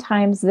was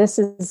sometimes this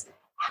is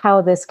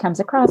how this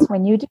comes across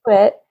when you do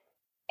it.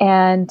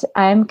 And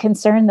I'm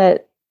concerned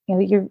that,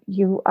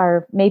 you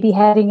are maybe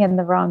heading in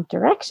the wrong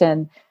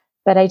direction,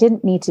 but I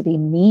didn't need to be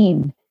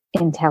mean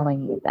in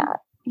telling you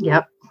that.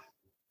 Yep.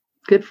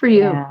 Good for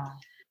you. Yeah.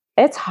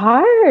 It's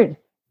hard.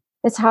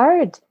 It's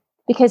hard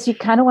because you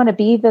kind of want to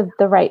be the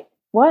right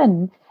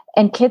one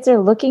and kids are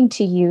looking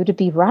to you to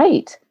be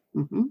right.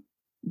 Mm-hmm.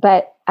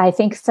 But I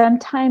think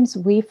sometimes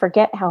we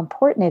forget how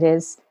important it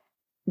is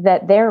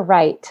that they're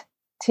right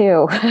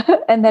too,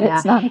 and that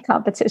it's not a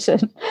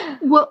competition.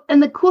 Well,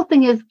 and the cool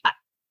thing is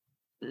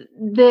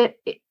that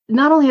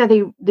not only are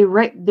they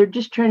right, they're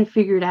just trying to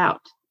figure it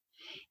out.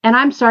 And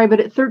I'm sorry, but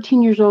at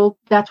 13 years old,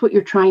 that's what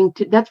you're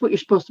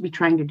supposed to be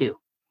trying to do.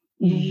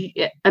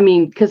 Mm-hmm. I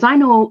mean, because I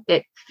know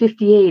at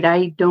 58,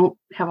 I don't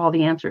have all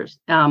the answers.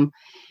 And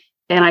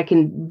I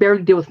can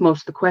barely deal with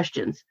most of the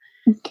questions.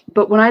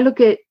 But when I look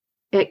at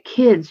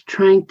kids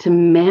trying to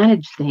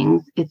manage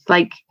things, it's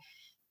like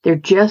they're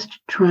just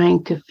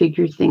trying to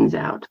figure things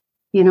out,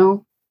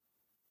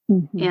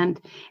 Mm-hmm.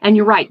 And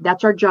you're right.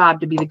 That's our job,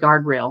 to be the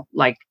guardrail.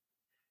 Like,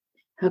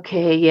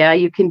 okay, yeah,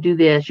 you can do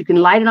this. You can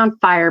light it on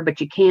fire,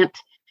 but you can't.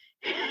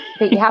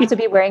 But you have to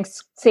be wearing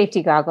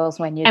safety goggles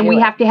when you do it. And we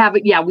have to have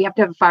it. Yeah, we have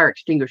to have a fire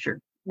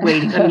extinguisher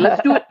waiting. I mean,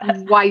 let's do it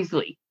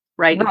wisely,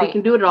 right? If we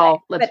can do it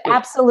all, let's do it.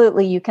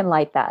 Absolutely, you can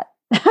light that.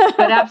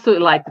 But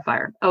absolutely light the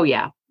fire. Oh,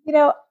 yeah.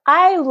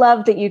 I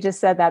love that you just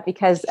said that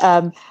because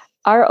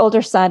our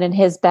older son and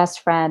his best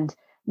friend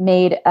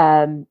made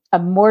a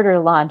mortar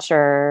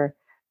launcher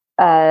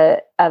of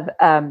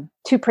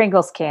 2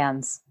 Pringles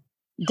cans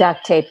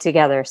duct taped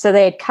together. So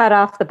they had cut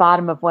off the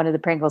bottom of one of the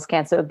Pringles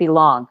cans so it would be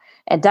long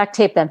and duct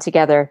taped them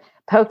together,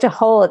 poked a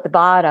hole at the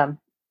bottom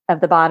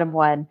of the bottom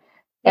one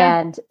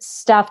and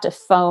stuffed a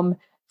foam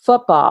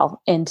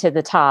football into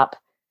the top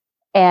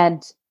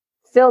and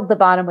filled the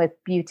bottom with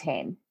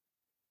butane.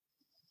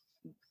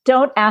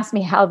 Don't ask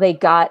me how they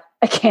got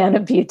a can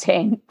of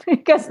butane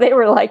because they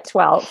were like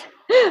 12.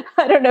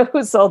 I don't know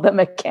who sold them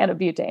a can of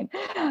butane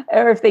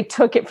or if they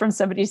took it from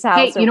somebody's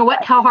house. Hey, you know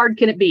what? How hard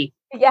can it be?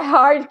 Yeah,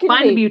 hard can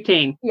Find be. the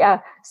butane.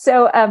 Yeah.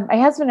 So my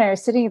husband and I are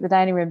sitting at the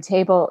dining room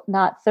table,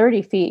 not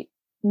 30 feet,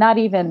 not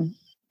even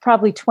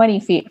probably 20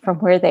 feet from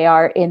where they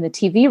are in the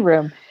TV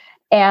room.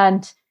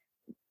 And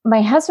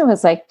my husband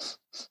was like,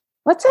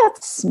 what's that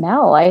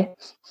smell? I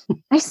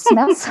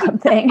smell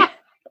something.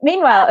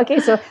 Meanwhile, okay,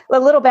 so a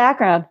little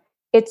background.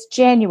 It's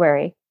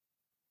January.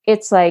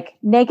 It's like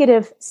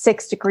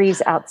 -6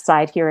 degrees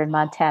outside here in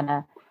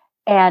Montana.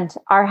 And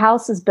our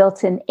house is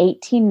built in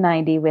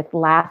 1890 with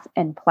lath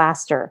and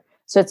plaster.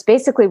 So it's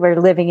basically we're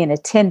living in a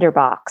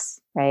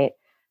tinderbox, right?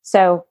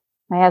 So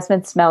my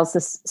husband smells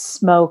this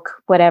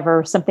smoke,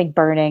 whatever, something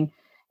burning.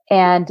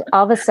 And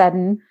all of a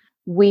sudden,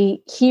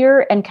 we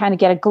hear and kind of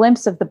get a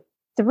glimpse of the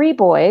three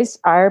boys,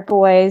 our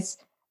boys,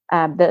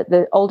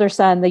 the older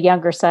son, the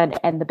younger son,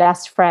 and the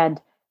best friend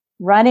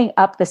running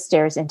up the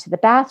stairs into the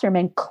bathroom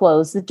and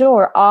close the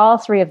door, all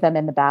three of them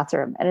in the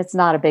bathroom. And it's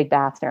not a big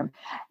bathroom.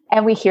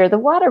 And we hear the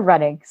water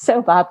running.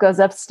 So Bob goes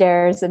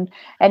upstairs and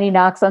he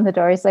knocks on the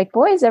door. He's like,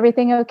 boys,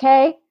 everything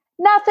okay?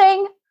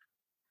 Nothing.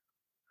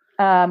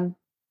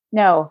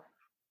 No.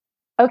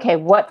 Okay,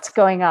 what's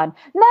going on?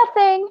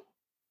 Nothing.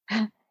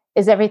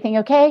 Is everything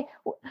okay?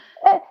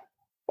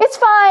 It's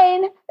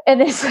fine.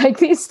 And it's like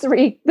these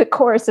three, the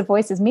chorus of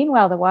voices.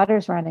 Meanwhile, the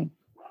water's running.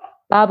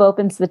 Bob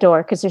opens the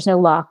door because there's no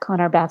lock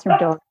on our bathroom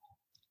door.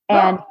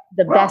 And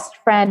the best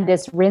friend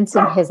is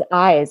rinsing his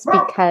eyes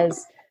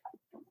because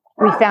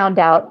we found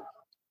out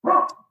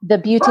the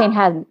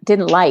butane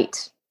didn't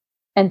light.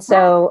 And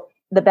so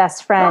the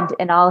best friend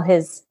in all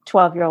his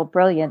 12-year-old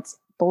brilliance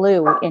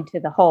blew into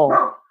the hole.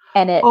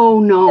 And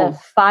the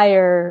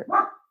fire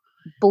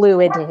blew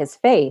into his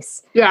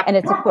face. Yeah. And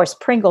it's, of course,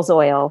 Pringles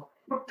oil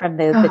from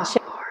the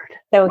chip.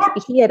 So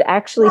he had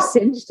actually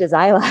singed his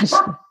eyelash.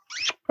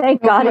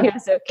 Thank God he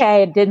was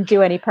okay and didn't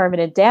do any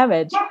permanent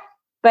damage.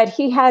 But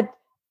he had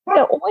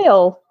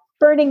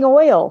burning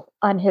oil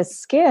on his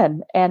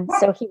skin. And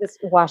so he was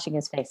washing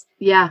his face.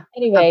 Yeah.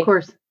 Anyway. Of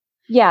course.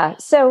 Yeah.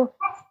 So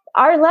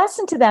our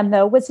lesson to them,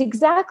 though, was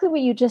exactly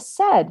what you just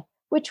said,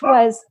 which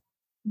was,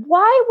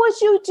 why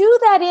would you do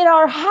that in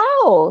our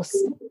house?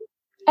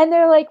 And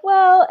they're like,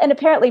 well, and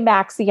apparently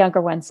Max, the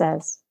younger one,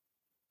 says,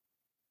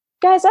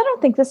 guys, I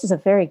don't think this is a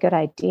very good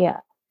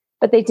idea.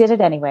 But they did it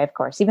anyway, of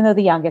course, even though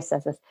the youngest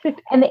says this.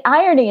 And the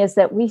irony is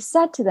that we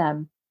said to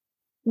them,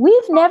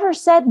 we've never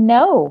said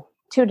no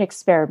to an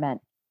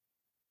experiment.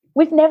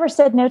 We've never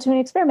said no to an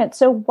experiment.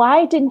 So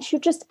why didn't you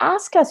just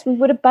ask us? We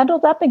would have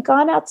bundled up and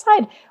gone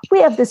outside.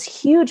 We have this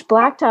huge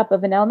blacktop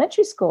of an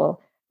elementary school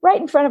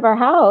right in front of our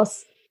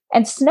house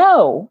and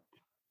snow.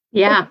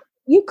 Yeah.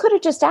 You could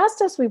have just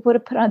asked us. We would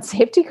have put on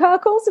safety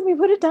goggles and we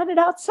would have done it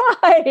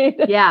outside.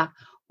 Yeah.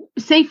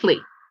 Safely.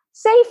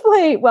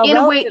 Well, in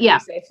a way, yeah.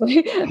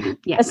 Safely.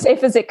 Yeah. As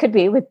safe as it could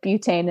be with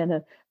butane and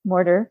a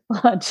mortar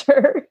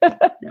launcher. And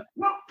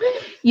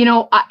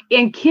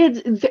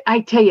kids, I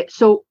tell you,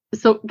 so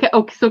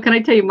can I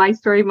tell you my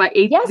story? My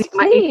eighth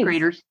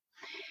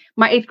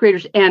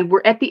graders, and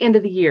we're at the end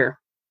of the year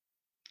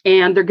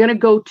and they're going to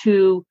go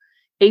to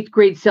 8th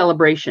grade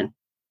celebration.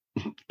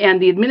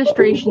 And the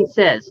administration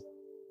says,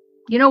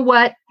 you know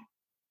what?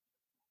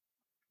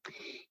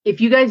 If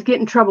you guys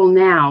get in trouble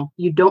now,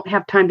 you don't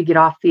have time to get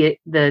off the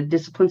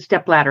discipline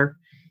step ladder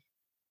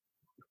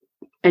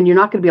and you're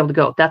not going to be able to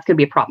go. That's going to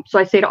be a problem. So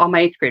I say to all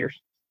my 8th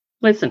graders,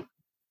 listen,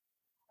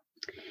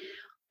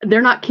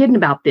 they're not kidding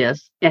about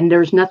this. And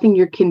there's nothing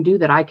you can do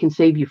that I can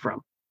save you from.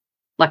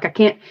 Like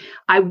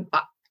I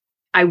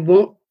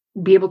won't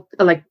be able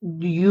to, like,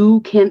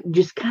 you can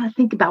just kind of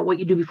think about what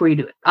you do before you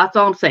do it. That's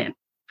all I'm saying.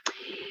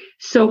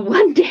 So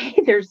one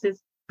day there's this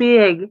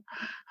big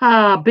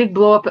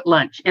blow up at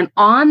lunch, and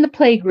on the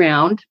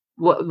playground,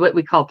 what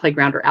we call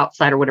playground or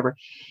outside or whatever,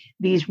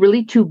 these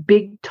really two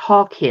big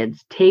tall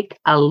kids take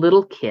a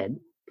little kid,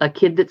 a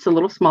kid that's a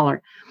little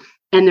smaller,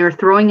 and they're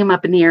throwing him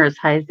up in the air as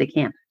high as they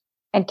can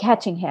and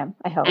catching him.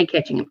 I hope. And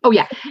catching him. Oh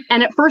yeah.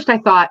 And at first I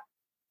thought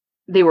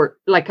they were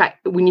like,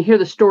 when you hear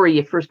the story,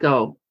 you first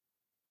go,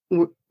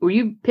 were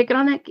you picking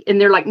on that? And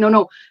they're like,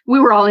 no, we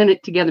were all in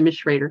it together, Miss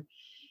Schrader.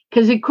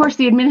 Because, of course,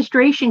 the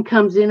administration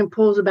comes in and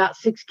pulls about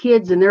 6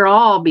 kids and they're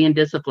all being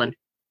disciplined.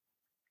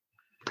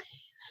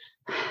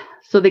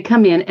 So they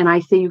come in and I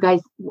say, you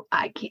guys,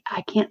 I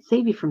can't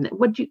save you from that.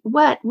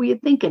 What were you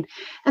thinking?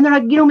 And they're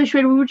like, Miss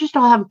Schrader, we were just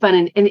all having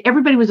fun. And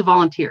everybody was a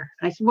volunteer.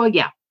 And I said, well,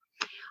 yeah.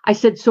 I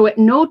said, so at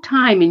no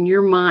time in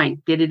your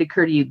mind did it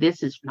occur to you,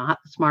 this is not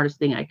the smartest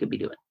thing I could be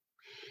doing.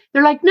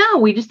 They're like, no,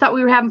 we just thought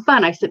we were having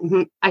fun. I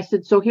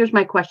said, so here's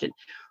my question.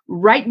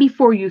 Right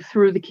before you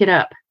threw the kid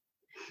up,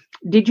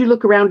 did you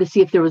look around to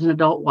see if there was an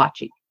adult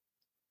watching?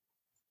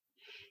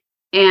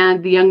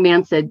 And the young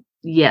man said,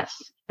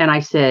 yes. And I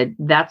said,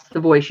 that's the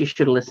voice you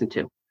should have listened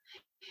to.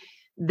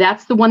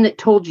 That's the one that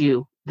told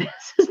you this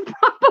is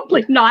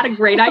probably not a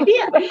great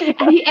idea.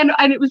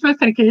 And it was really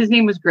funny because his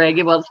name was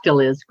Greg. Well, it still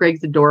is.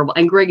 Greg's adorable.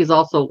 And Greg is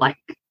also like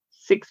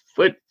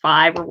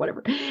 6'5" or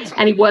whatever.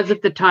 And he was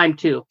at the time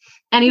too.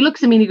 And he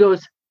looks at me and he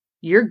goes,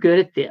 you're good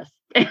at this.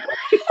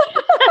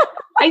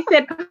 I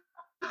said,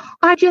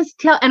 I just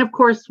tell, and of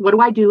course,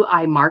 what do?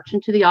 I march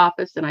into the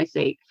office and I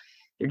say,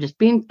 they're just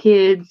being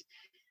kids.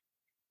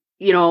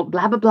 blah,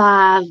 blah, blah,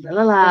 blah,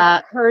 blah,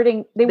 blah.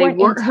 They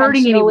weren't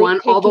hurting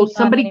anyone, although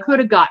somebody could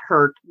have got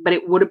hurt, but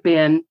it would have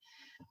been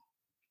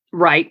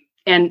right.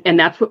 And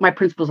that's what my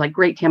principal's like,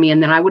 great, Tammy.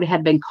 And then I would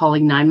have been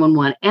calling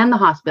 911 and the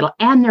hospital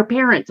and their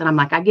parents. And I'm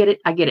like, I get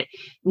it.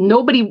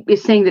 Nobody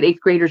is saying that 8th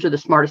graders are the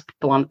smartest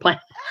people on the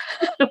planet.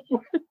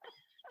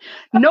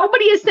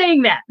 Nobody is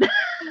saying that.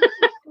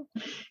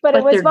 but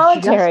it was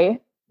voluntary.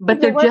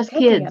 They're just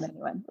kids.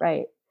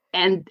 Right.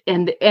 And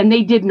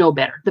they did know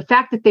better. The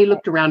fact that they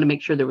looked around to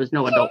make sure there was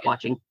no adult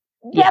watching.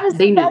 That is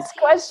the best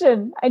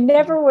question. I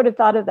never would have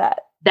thought of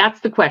that.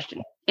 That's the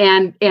question.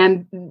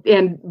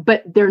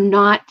 But they're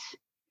not,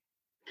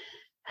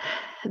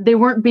 they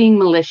weren't being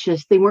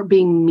malicious. They weren't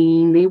being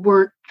mean. They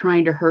weren't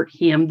trying to hurt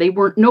him. They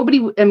were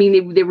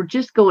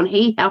just going,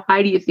 hey, how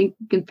high do you think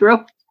you can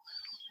throw?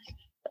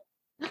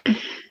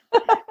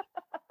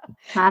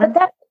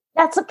 But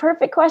that's a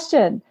perfect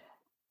question.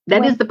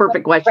 That is the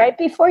perfect question. Right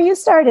before you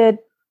started,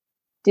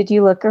 did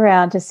you look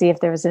around to see if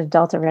there was an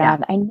adult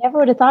around? Yeah. I never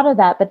would have thought of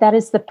that, but that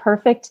is the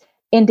perfect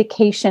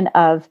indication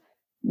of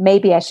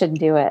maybe I shouldn't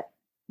do it.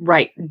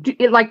 Right.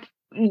 Like,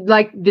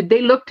 did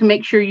they look to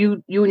make sure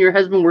you and your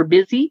husband were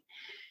busy?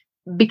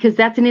 Because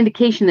that's an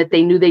indication that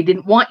they knew they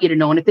didn't want you to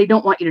know. And if they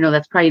don't want you to know,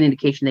 that's probably an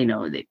indication they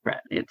know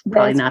it's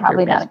probably not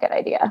a good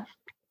idea.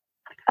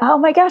 Oh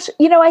my gosh.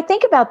 I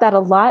think about that a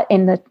lot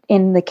in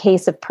the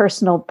case of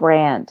personal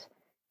brand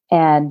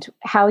and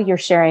how you're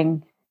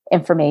sharing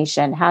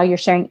information, how you're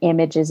sharing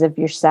images of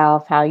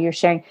yourself, how you're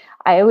sharing.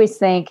 I always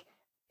think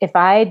if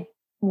I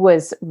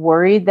was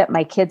worried that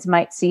my kids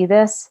might see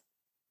this,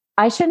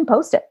 I shouldn't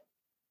post it.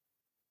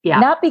 Yeah.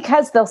 Not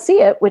because they'll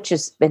see it, which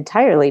is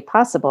entirely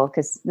possible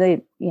because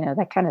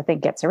that kind of thing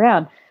gets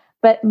around.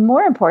 But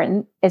more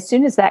important, as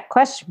soon as that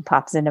question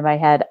pops into my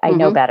head, I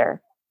know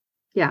better.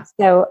 Yeah.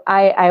 So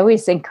I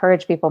always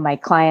encourage people, my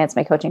clients,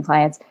 my coaching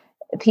clients,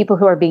 people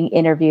who are being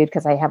interviewed,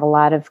 because I have a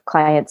lot of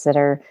clients that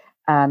are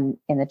in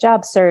the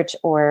job search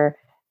or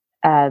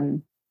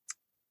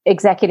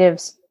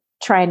executives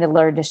trying to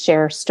learn to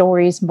share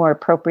stories more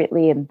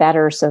appropriately and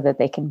better so that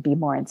they can be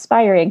more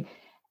inspiring.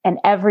 And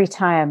every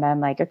time I'm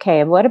like,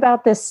 okay, what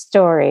about this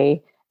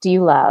story do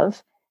you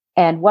love?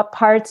 And what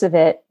parts of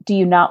it do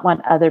you not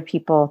want other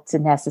people to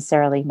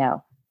necessarily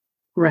know?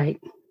 Right.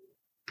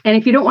 And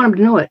if you don't want them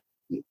to know it,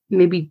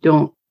 maybe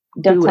don't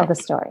tell the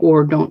story.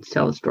 Or don't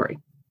tell the story.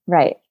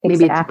 Right.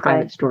 Maybe it's a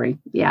private story.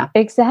 Yeah.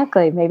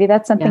 Exactly. Maybe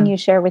that's something you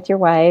share with your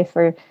wife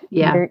or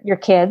your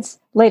kids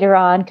later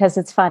on because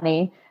it's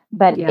funny.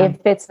 But if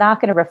it's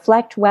not going to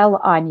reflect well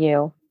on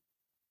you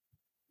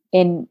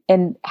in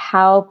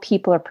how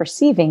people are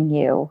perceiving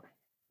you,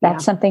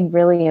 that's something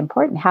really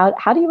important.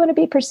 How do you want to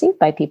be perceived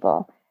by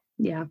people?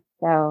 Yeah.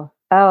 So,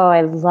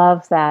 I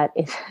love that.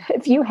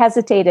 If you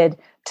hesitated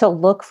to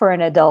look for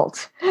an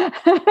adult, you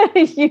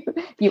already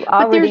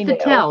but there's knew. The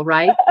tell,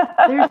 right?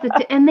 There's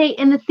and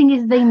the thing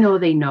is they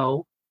know,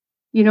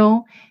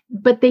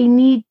 but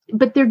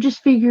they're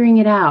just figuring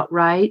it out,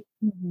 right?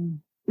 Mm-hmm.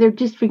 They're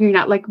just figuring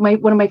out. Like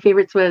one of my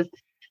favorites was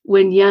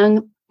when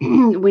young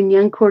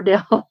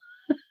Cordell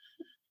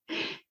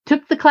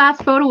took the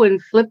class photo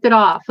and flipped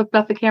off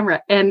the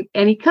camera. And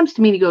he comes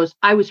to me and he goes,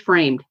 I was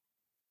framed.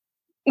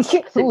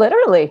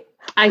 Literally.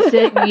 I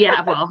said,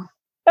 yeah, well,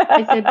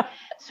 I said,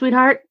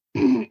 sweetheart,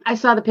 I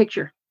saw the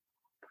picture.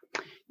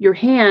 Your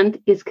hand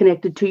is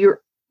connected to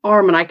your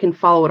arm and I can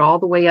follow it all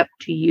the way up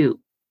to you.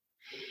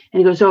 And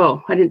he goes,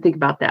 oh, I didn't think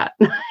about that.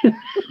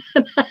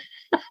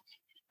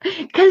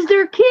 Because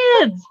they're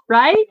kids,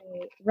 right?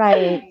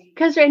 Right.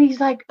 And he's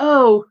like,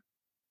 oh,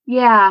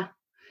 yeah.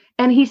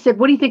 And he said,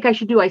 what do you think I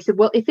should do? I said,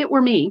 well, if it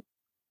were me,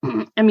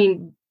 I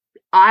mean,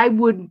 I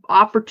would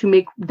offer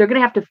to they're going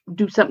to have to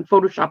do something,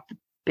 Photoshop the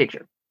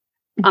picture.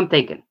 I'm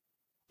thinking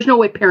there's no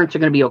way parents are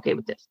going to be okay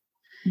with this,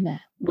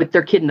 with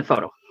their kid in the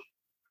photo.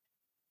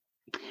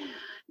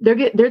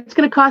 It's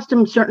going to cost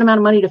them a certain amount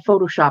of money to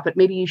Photoshop it.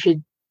 Maybe you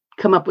should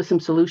come up with some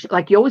solution.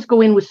 Like you always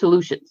go in with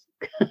solutions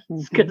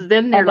because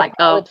then they're like,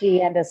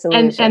 apology and a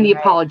solution, and the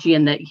apology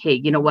and that, hey,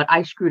 you know what?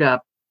 I screwed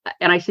up.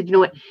 And I said, you know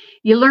what?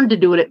 You learn to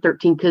do it at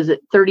 13 because at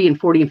 30 and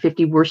 40 and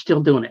 50, we're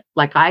still doing it.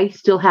 Like I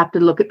still have to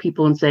look at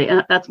people and say,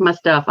 that's my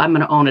stuff. I'm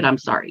going to own it. I'm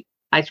sorry.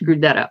 I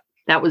screwed that up.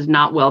 That was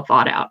not well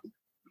thought out.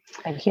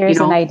 And here's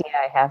an idea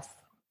I have.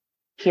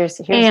 Here's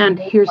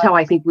how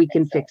I think we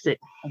can fix it.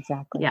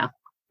 Exactly. Yeah.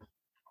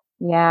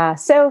 Yeah.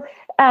 So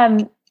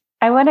I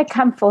want to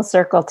come full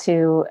circle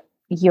to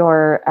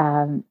your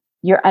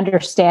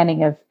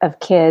understanding of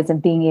kids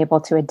and being able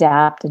to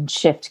adapt and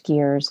shift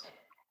gears.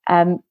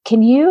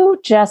 Can you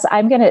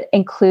I'm going to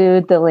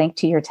include the link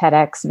to your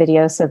TEDx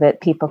video so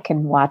that people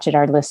can watch it,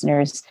 our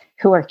listeners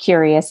who are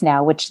curious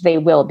now, which they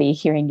will be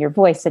hearing your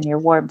voice and your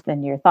warmth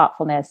and your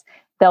thoughtfulness.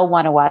 They'll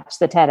want to watch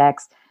the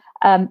TEDx.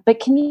 But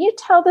can you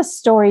tell the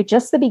story,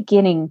 just the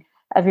beginning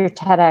of your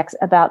TEDx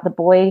about the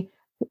boy,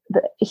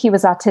 he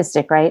was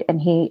autistic, right?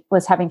 And he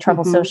was having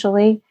trouble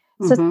socially.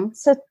 So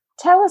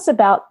tell us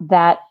about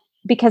that,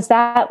 because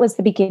that was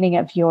the beginning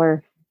of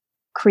your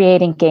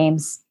creating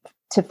games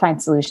to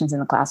find solutions in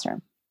the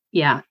classroom.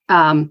 Yeah.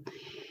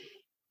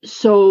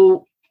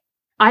 So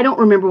I don't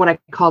remember what I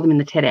called him in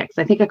the TEDx.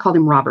 I think I called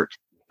him Robert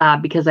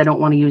because I don't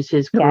want to use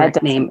his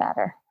correct name.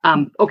 Matter.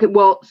 Okay,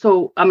 well,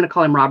 so I'm going to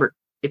call him Robert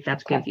if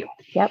that's okay with you.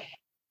 Yep.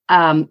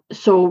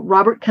 So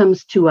Robert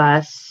comes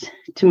to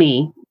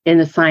me in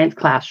the science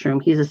classroom.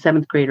 He's a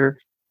 7th grader.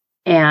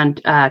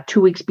 And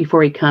 2 weeks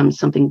before he comes,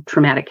 something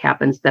traumatic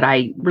happens that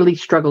I really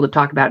struggle to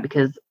talk about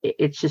because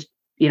it's just,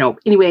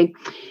 anyway.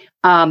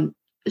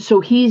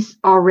 So he's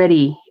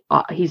already,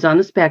 he's on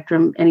the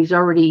spectrum, and he's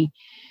already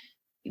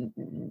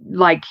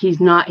like,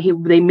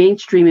 they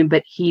mainstream him,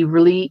 but he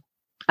really,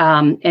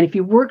 and if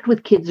you worked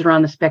with kids that are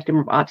on the spectrum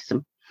of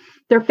autism,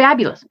 they're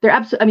fabulous. They're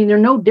absolutely, they're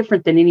no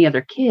different than any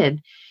other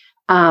kid.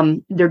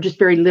 They're just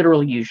very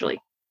literal usually.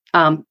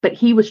 But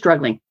he was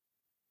struggling.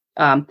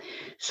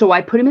 So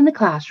I put him in the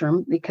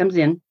classroom. He comes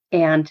in,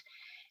 and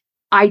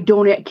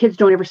kids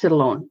don't ever sit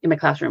alone in my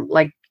classroom.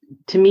 Like,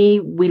 to me,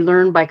 we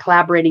learn by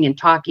collaborating and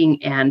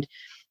talking and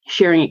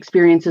sharing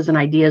experiences and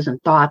ideas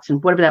and thoughts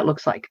and whatever that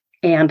looks like.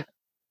 And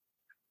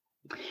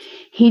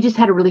he just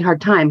had a really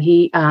hard time.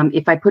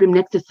 If I put him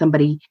next to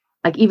somebody,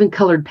 like even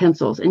colored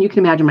pencils, and you can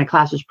imagine my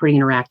class is pretty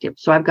interactive.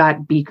 So I've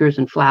got beakers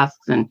and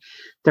flasks and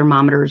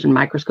thermometers and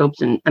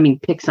microscopes and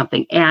pick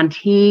something. And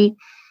he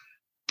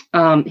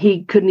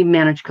couldn't even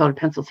manage colored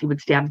pencils. He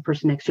would stab the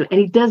person next to it. And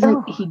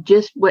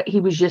he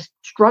was just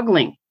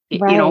struggling,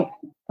 right,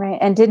 Right.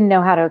 And didn't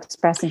know how to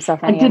express himself.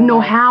 And didn't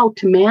know how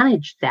to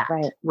manage that.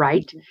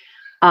 Right.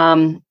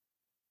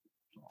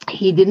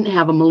 He didn't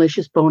have a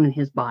malicious bone in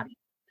his body.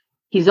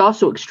 He's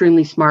also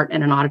extremely smart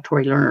and an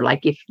auditory learner.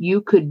 Like, if you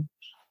could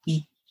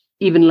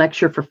even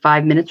lecture for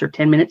 5 minutes or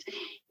 10 minutes,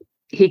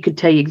 he could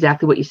tell you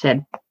exactly what you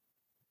said.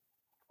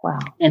 Wow.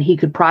 And he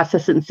could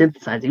process it and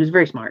synthesize. He was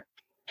very smart.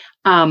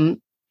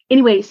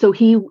 Anyway, so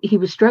he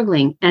was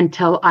struggling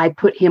until I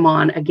put him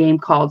on a game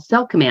called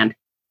Cell Command,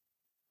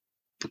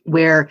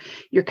 where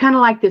you're kind of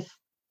like this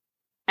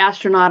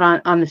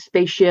astronaut on the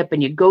spaceship,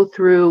 and you go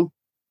through,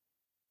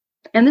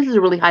 and this is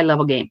a really high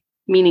level game,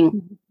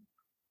 meaning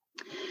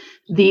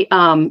the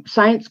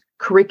science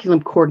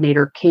curriculum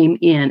coordinator came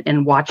in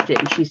and watched it,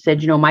 and she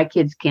said, my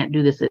kids can't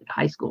do this at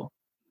high school.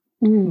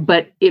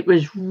 But it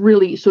was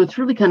really, so it's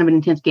really kind of an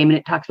intense game, and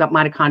it talks about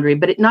mitochondria,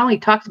 but it not only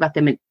talks about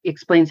them, it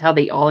explains how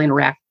they all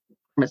interact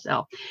from a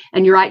cell.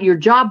 And you're right, your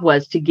job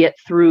was to get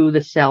through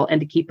the cell and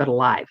to keep it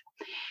alive.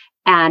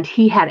 And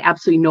he had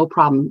absolutely no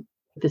problem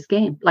with this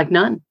game, like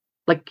none.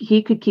 Like,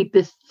 he could keep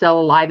this cell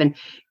alive, and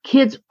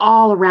kids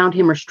all around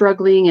him are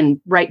struggling, and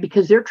right,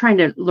 because they're trying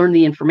to learn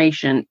the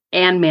information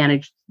and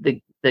manage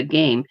the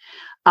game.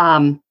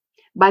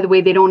 By the way,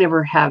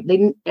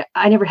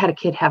 I never had a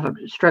kid have a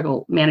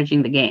struggle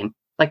managing the game.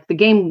 Like, the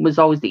game was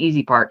always the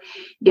easy part.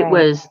 It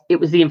was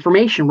the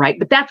information, right?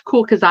 But that's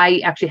cool because I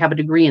actually have a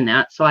degree in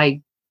that, so I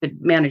could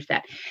manage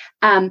that.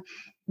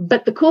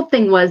 But the cool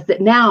thing was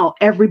that now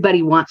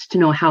everybody wants to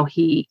know how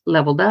he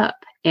leveled up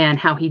and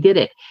how he did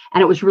it.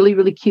 And it was really,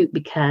 really cute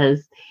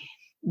because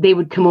they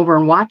would come over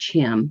and watch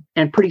him,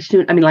 and pretty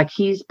soon,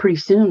 he's pretty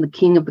soon the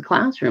king of the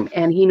classroom,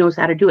 and he knows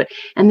how to do it.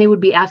 And they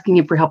would be asking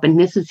him for help. And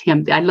this is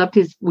him. I loved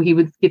he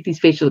would get these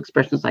facial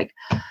expressions like,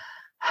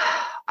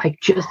 I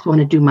just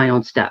want to do my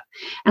own stuff.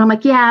 And I'm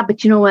like, yeah,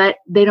 but you know what?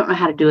 They don't know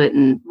how to do it,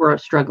 and we're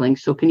struggling.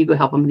 So can you go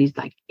help them? And he's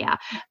like, yeah.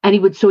 And he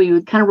would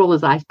kind of roll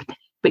his eyes,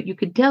 but you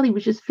could tell he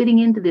was just fitting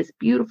into this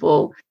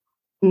beautiful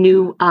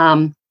new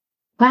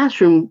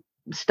classroom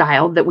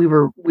style that we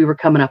were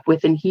coming up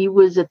with. And he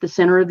was at the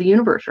center of the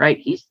universe, right?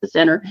 He's the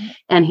center,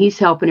 and he's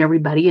helping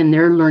everybody, and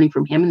they're learning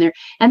from him, and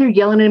they're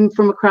yelling at him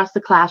from across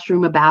the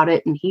classroom about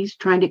it, and he's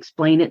trying to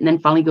explain it, and then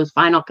finally goes,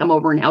 fine, I'll come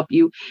over and help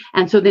you.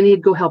 And so then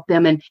he'd go help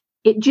them, and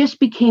it just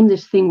became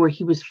this thing where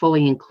he was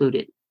fully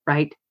included,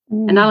 right?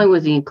 And not only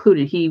was he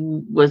included, he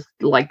was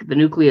like the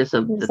nucleus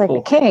of the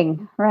whole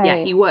king, right?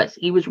 Yeah, he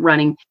was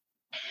running.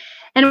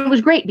 And it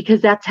was great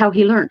because that's how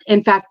he learned.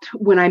 In fact,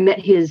 when I met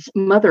his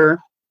mother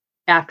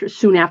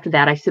soon after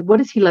that, I said, what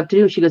does he love to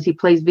do? She goes, he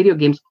plays video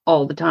games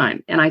all the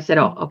time. And I said,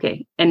 oh,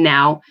 okay. And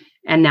now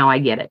I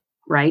get it.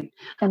 Right.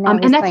 And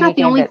that's not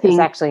the only thing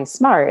that's actually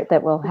smart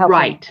that will help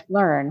him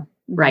learn.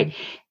 Right.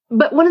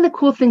 But one of the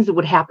cool things that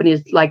would happen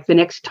is, like, the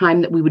next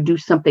time that we would do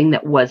something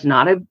that was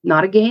not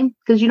a game,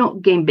 because you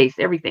don't game base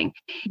everything.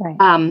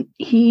 Right.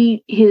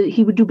 He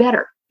would do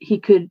better.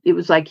 He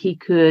was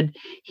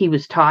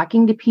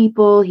talking to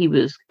people.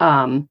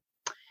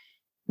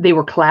 They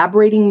were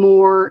collaborating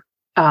more.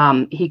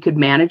 He could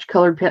manage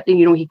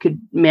he could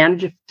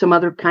manage some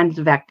other kinds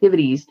of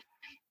activities,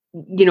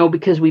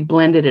 because we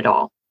blended it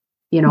all,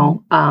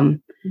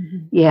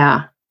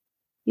 Yeah.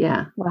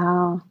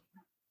 Wow.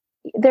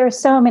 There are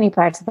so many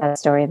parts of that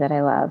story that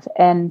I love.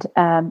 And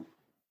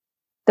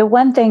the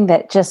one thing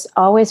that just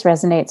always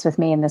resonates with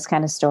me in this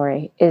kind of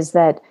story is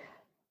that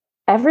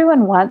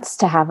everyone wants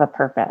to have a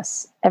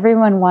purpose.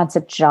 Everyone wants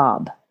a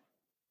job.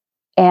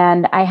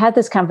 And I had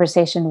this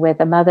conversation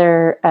with a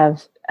mother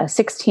of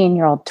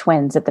 16-year-old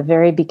twins at the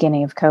very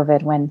beginning of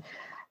COVID, when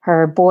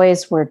her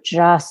boys were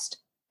just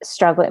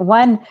struggling.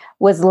 One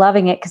was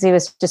loving it because he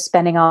was just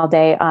spending all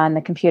day on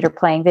the computer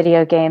playing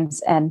video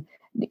games and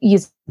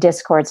use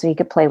Discord so he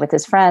could play with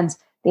his friends.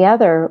 The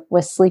other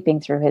was sleeping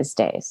through his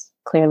days,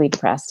 clearly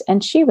depressed.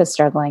 And she was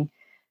struggling.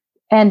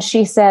 And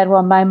she said,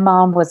 well, my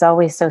mom was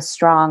always so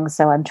strong,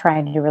 so I'm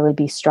trying to really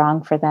be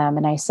strong for them.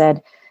 And I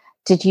said,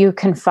 did you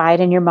confide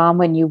in your mom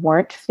when you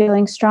weren't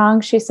feeling strong?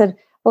 She said,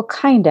 well,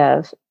 kind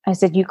of. I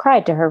said, you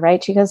cried to her,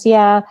 right? She goes,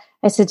 yeah.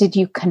 I said, did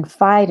you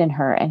confide in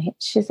her? And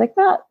she's like,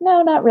 no,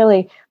 not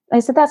really. I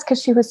said, that's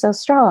because she was so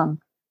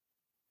strong.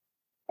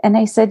 And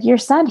I said, your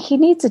son, he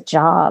needs a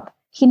job.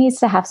 He needs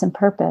to have some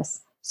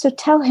purpose. So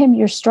tell him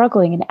you're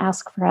struggling and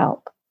ask for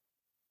help.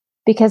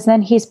 Because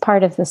then he's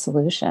part of the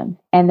solution.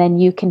 And then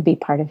you can be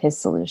part of his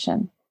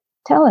solution.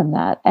 Tell him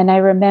that. And I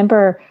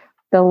remember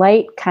the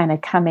light kind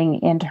of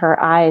coming into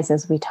her eyes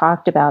as we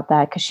talked about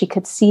that, because she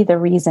could see the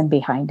reason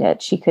behind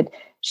it.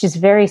 She's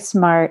very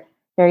smart,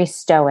 very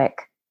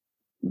stoic,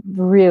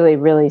 really,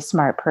 really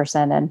smart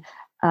person.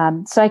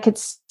 And so I could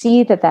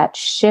see that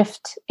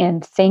shift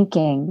in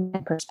thinking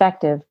and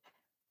perspective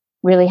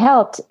really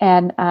helped.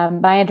 And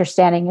my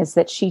understanding is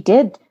that she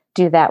did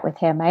do that with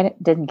him. I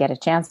didn't get a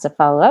chance to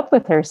follow up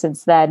with her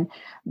since then,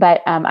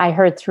 but I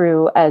heard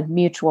through a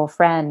mutual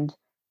friend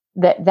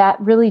that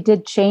really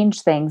did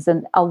change things.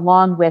 And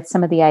along with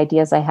some of the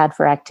ideas I had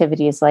for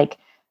activities like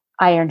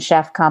Iron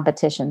Chef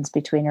competitions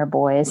between her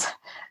boys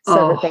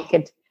so that they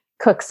could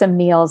cook some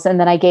meals. And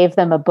then I gave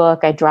them a book.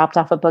 I dropped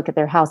off a book at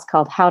their house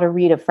called How to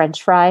Read a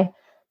French Fry.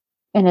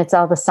 And it's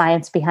all the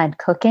science behind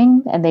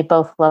cooking. And they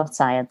both love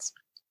science.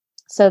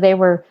 So they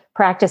were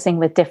practicing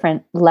with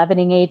different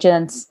leavening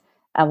agents.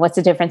 What's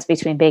the difference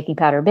between baking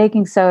powder and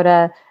baking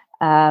soda?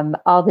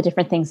 All the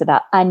different things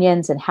about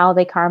onions and how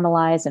they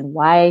caramelize and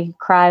why you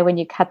cry when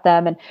you cut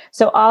them. And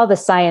so all the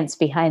science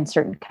behind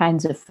certain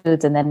kinds of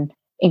foods and then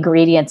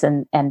ingredients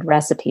and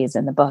recipes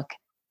in the book.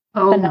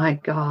 Oh my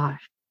gosh.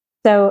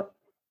 So,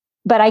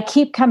 but I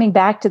keep coming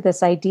back to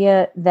this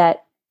idea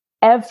that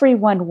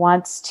everyone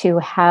wants to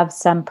have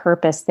some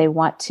purpose. They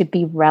want to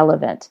be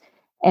relevant.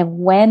 And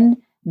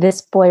when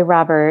this boy,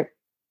 Robert,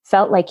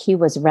 felt like he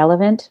was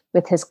relevant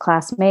with his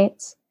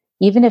classmates,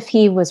 even if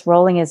he was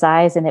rolling his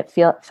eyes and it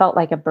felt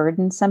like a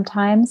burden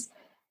sometimes,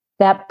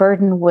 that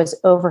burden was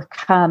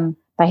overcome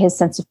by his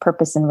sense of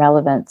purpose and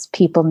relevance.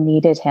 People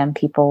needed him.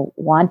 People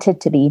wanted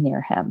to be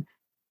near him.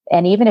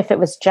 And even if it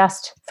was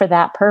just for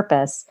that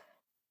purpose,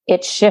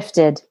 it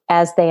shifted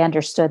as they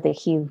understood that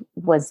he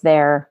was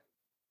there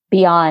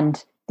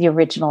beyond the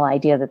original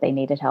idea that they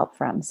needed help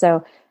from.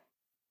 So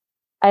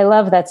I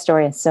love that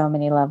story on so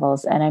many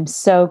levels, and I'm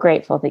so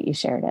grateful that you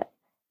shared it.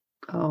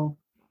 Oh,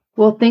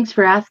 well, thanks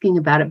for asking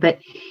about it. But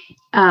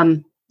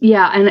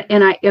yeah,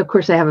 and I, of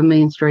course, I have a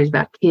million stories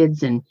about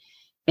kids and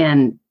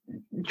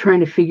trying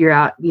to figure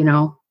out,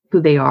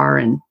 who they are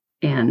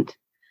and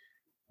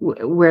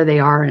where they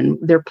are and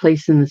their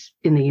place in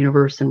the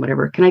universe and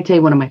whatever. Can I tell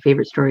you one of my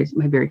favorite stories?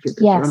 My very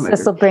favorite. Yes,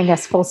 this will bring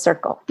us full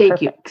circle.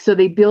 Thank you. So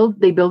they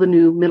build a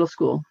new middle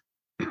school,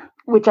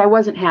 which I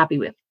wasn't happy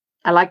with.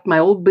 I liked my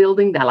old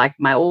building. I liked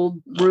my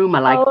old room. I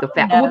liked the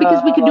fact, well,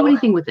 because we could do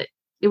anything with it.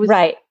 It was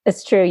right.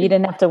 It's true. You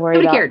didn't have to worry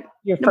about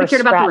your first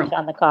scratch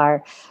on the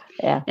car.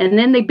 Yeah. And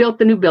then they built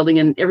the new building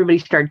and everybody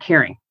started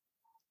caring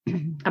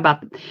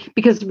about them.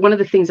 Because one of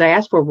the things I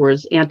asked for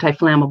was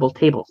anti-flammable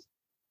tables,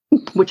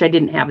 which I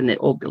didn't have in the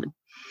old building.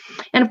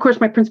 And of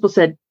course, my principal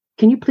said,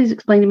 can you please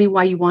explain to me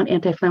why you want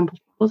anti-flammable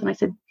tables? And I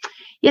said,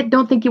 yeah,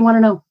 don't think you want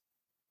to know.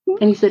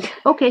 And he said,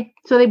 okay.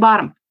 So they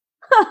bought them.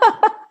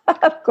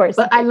 Of course.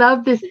 But I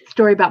love this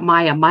story about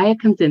Maya. Maya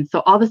comes in.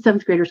 So all the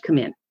 7th graders come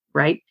in,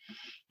 right?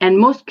 And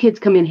most kids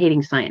come in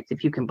hating science,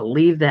 if you can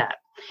believe that.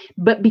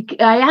 But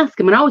I ask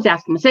them, and I always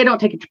ask them, I say, don't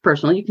take it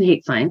personal. You can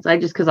hate science.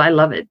 Because I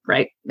love it,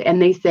 right?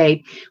 And they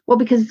say, well,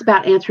 because it's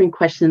about answering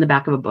questions in the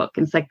back of a book.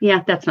 And it's like,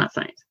 yeah, that's not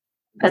science.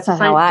 That's not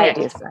how I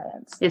do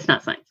science. It's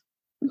not science.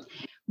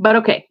 But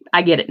okay,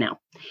 I get it now.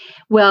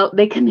 Well,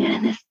 they come in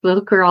and this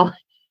little girl,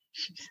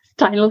 she's this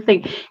tiny little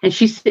thing, and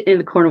she's sitting in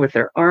the corner with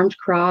her arms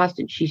crossed,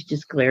 and she's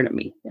just glaring at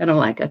me. And I'm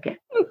like, okay.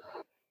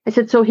 I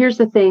said, so here's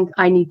the thing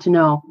I need to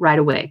know right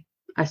away.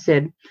 I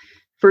said,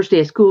 first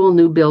day of school,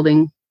 new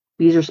building.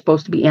 These are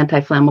supposed to be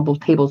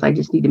anti-flammable tables. I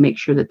just need to make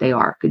sure that they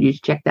are. Could you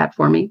just check that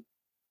for me?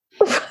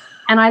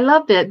 And I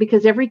loved it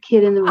because every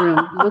kid in the room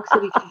looks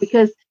at each other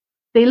because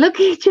they look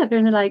at each other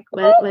and they're like,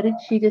 what did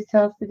she just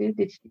tell us to do?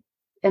 Did she?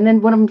 And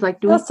then one of them's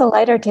like, do us to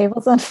light our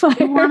tables on fire.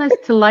 You want us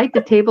to light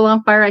the table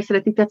on fire? I said,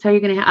 I think that's how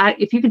you're going to.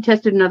 If you can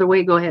test it another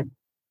way, go ahead.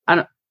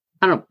 I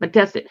don't, but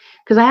test it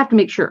because I have to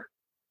make sure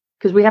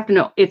because we have to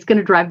know it's going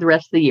to drive the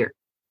rest of the year.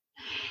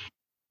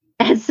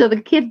 And so the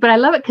kids, but I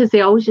love it because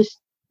they always just,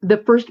 the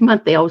first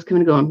month, they always come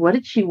in going, what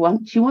did she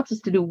want? She wants us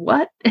to do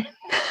what?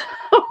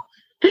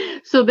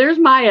 So there's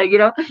Maya,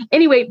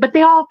 Anyway, but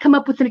they all come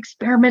up with an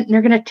experiment and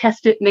they're going to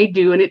test it and they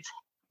do. And it's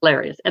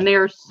hilarious. And they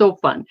are so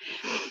fun.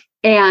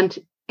 And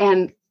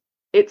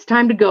it's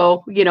time to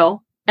go,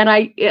 And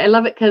I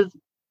love it because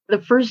the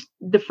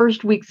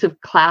first weeks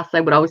of class, I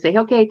would always say,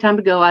 okay, time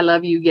to go. I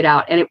love you. Get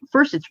out. And at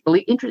first, it's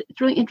really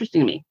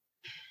interesting to me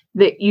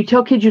that you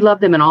tell kids you love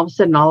them, and all of a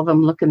sudden, all of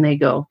them look and they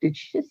go, "Did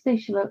she just say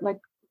she loved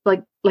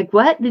like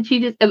what? Did she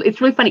just?" It's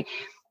really funny.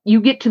 you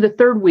get to the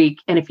third week,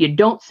 and if you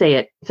don't say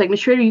it, it's like,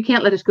 Miss Schrader, you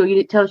can't let us go. You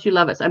didn't tell us you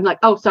love us. I'm like,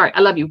 oh, sorry, I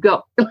love you.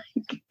 Go.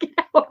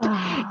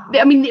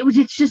 I mean,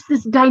 it's just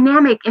this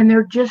dynamic, and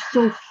they're just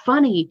so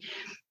funny.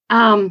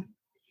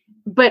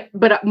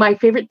 But my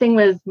favorite thing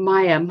was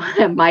Maya.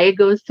 Maya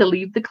goes to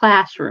leave the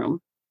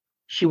classroom.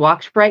 She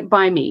walks right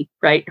by me,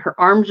 right? Her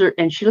arms are,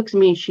 and she looks at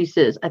me and she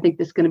says, I think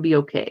this is going to be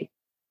okay.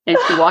 And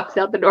she walks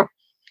out the door.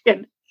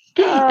 And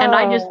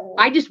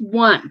I just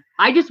won.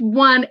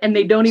 And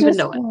they don't even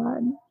know it.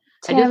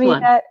 Tammy,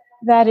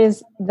 that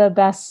is the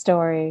best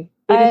story.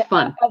 It is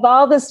fun. Of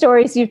all the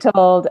stories you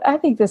told, I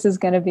think this is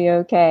going to be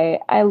okay.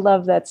 I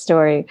love that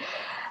story.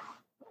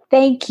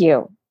 Thank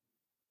you.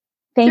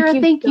 Sarah,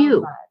 thank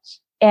you. Much.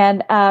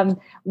 And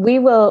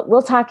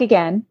we'll talk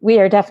again. We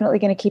are definitely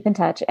going to keep in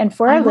touch. And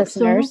for our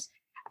listeners,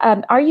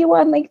 are you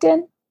on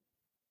LinkedIn?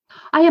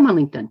 I am on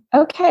LinkedIn.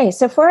 Okay.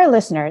 So for our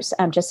listeners,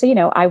 just so you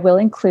know, I will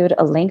include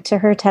a link to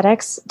her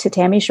TEDx, to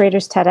Tammy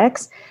Schrader's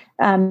TEDx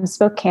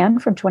Spokane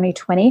from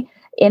 2020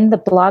 in the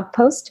blog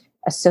post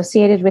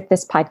associated with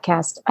this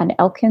podcast on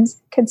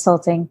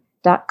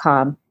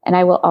elkinsconsulting.com. And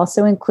I will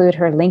also include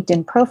her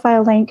LinkedIn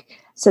profile link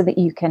so that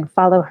you can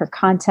follow her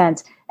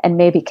content and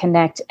maybe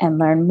connect and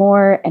learn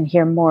more and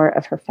hear more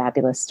of her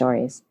fabulous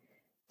stories.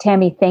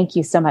 Tammy, thank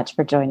you so much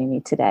for joining me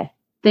today.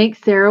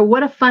 Thanks, Sarah.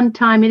 What a fun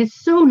time. It is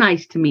so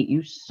nice to meet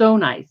you. So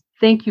nice.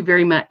 Thank you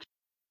very much.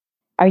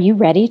 Are you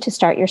ready to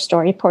start your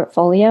story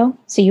portfolio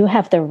so you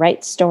have the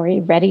right story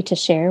ready to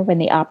share when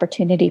the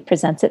opportunity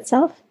presents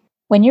itself?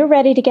 When you're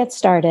ready to get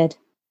started,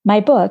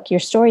 my book, Your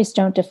Stories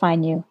Don't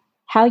Define You,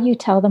 How You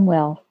Tell Them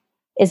Will,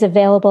 is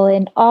available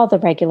in all the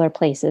regular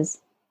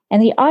places,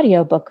 and the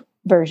audiobook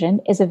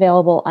version is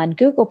available on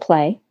Google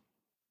Play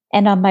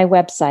and on my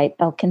website,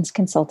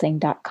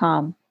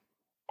 elkinsconsulting.com.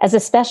 As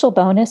a special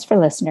bonus for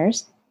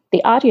listeners,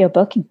 the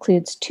audiobook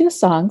includes 2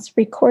 songs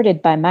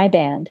recorded by my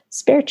band,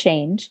 Spare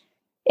Change,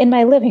 in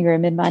my living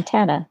room in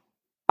Montana.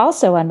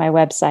 Also on my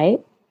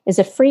website is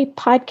a free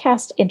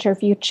podcast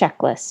interview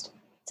checklist.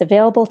 It's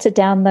available to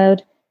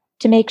download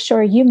to make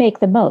sure you make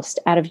the most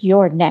out of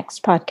your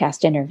next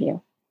podcast interview.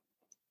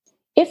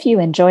 If you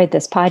enjoyed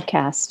this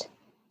podcast,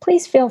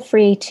 please feel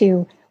free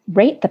to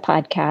rate the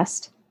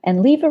podcast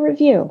and leave a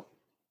review.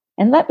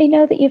 And let me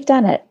know that you've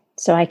done it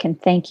so I can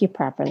thank you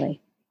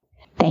properly.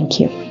 Thank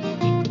you.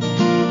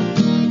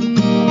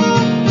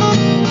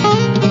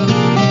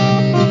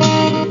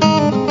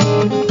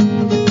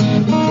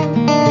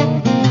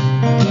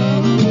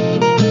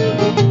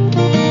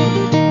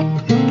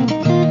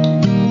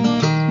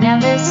 Now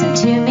listen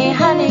to me,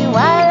 honey, while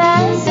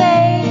I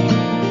say,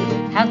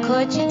 how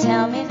could you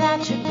tell me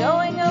that you're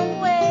going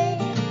away?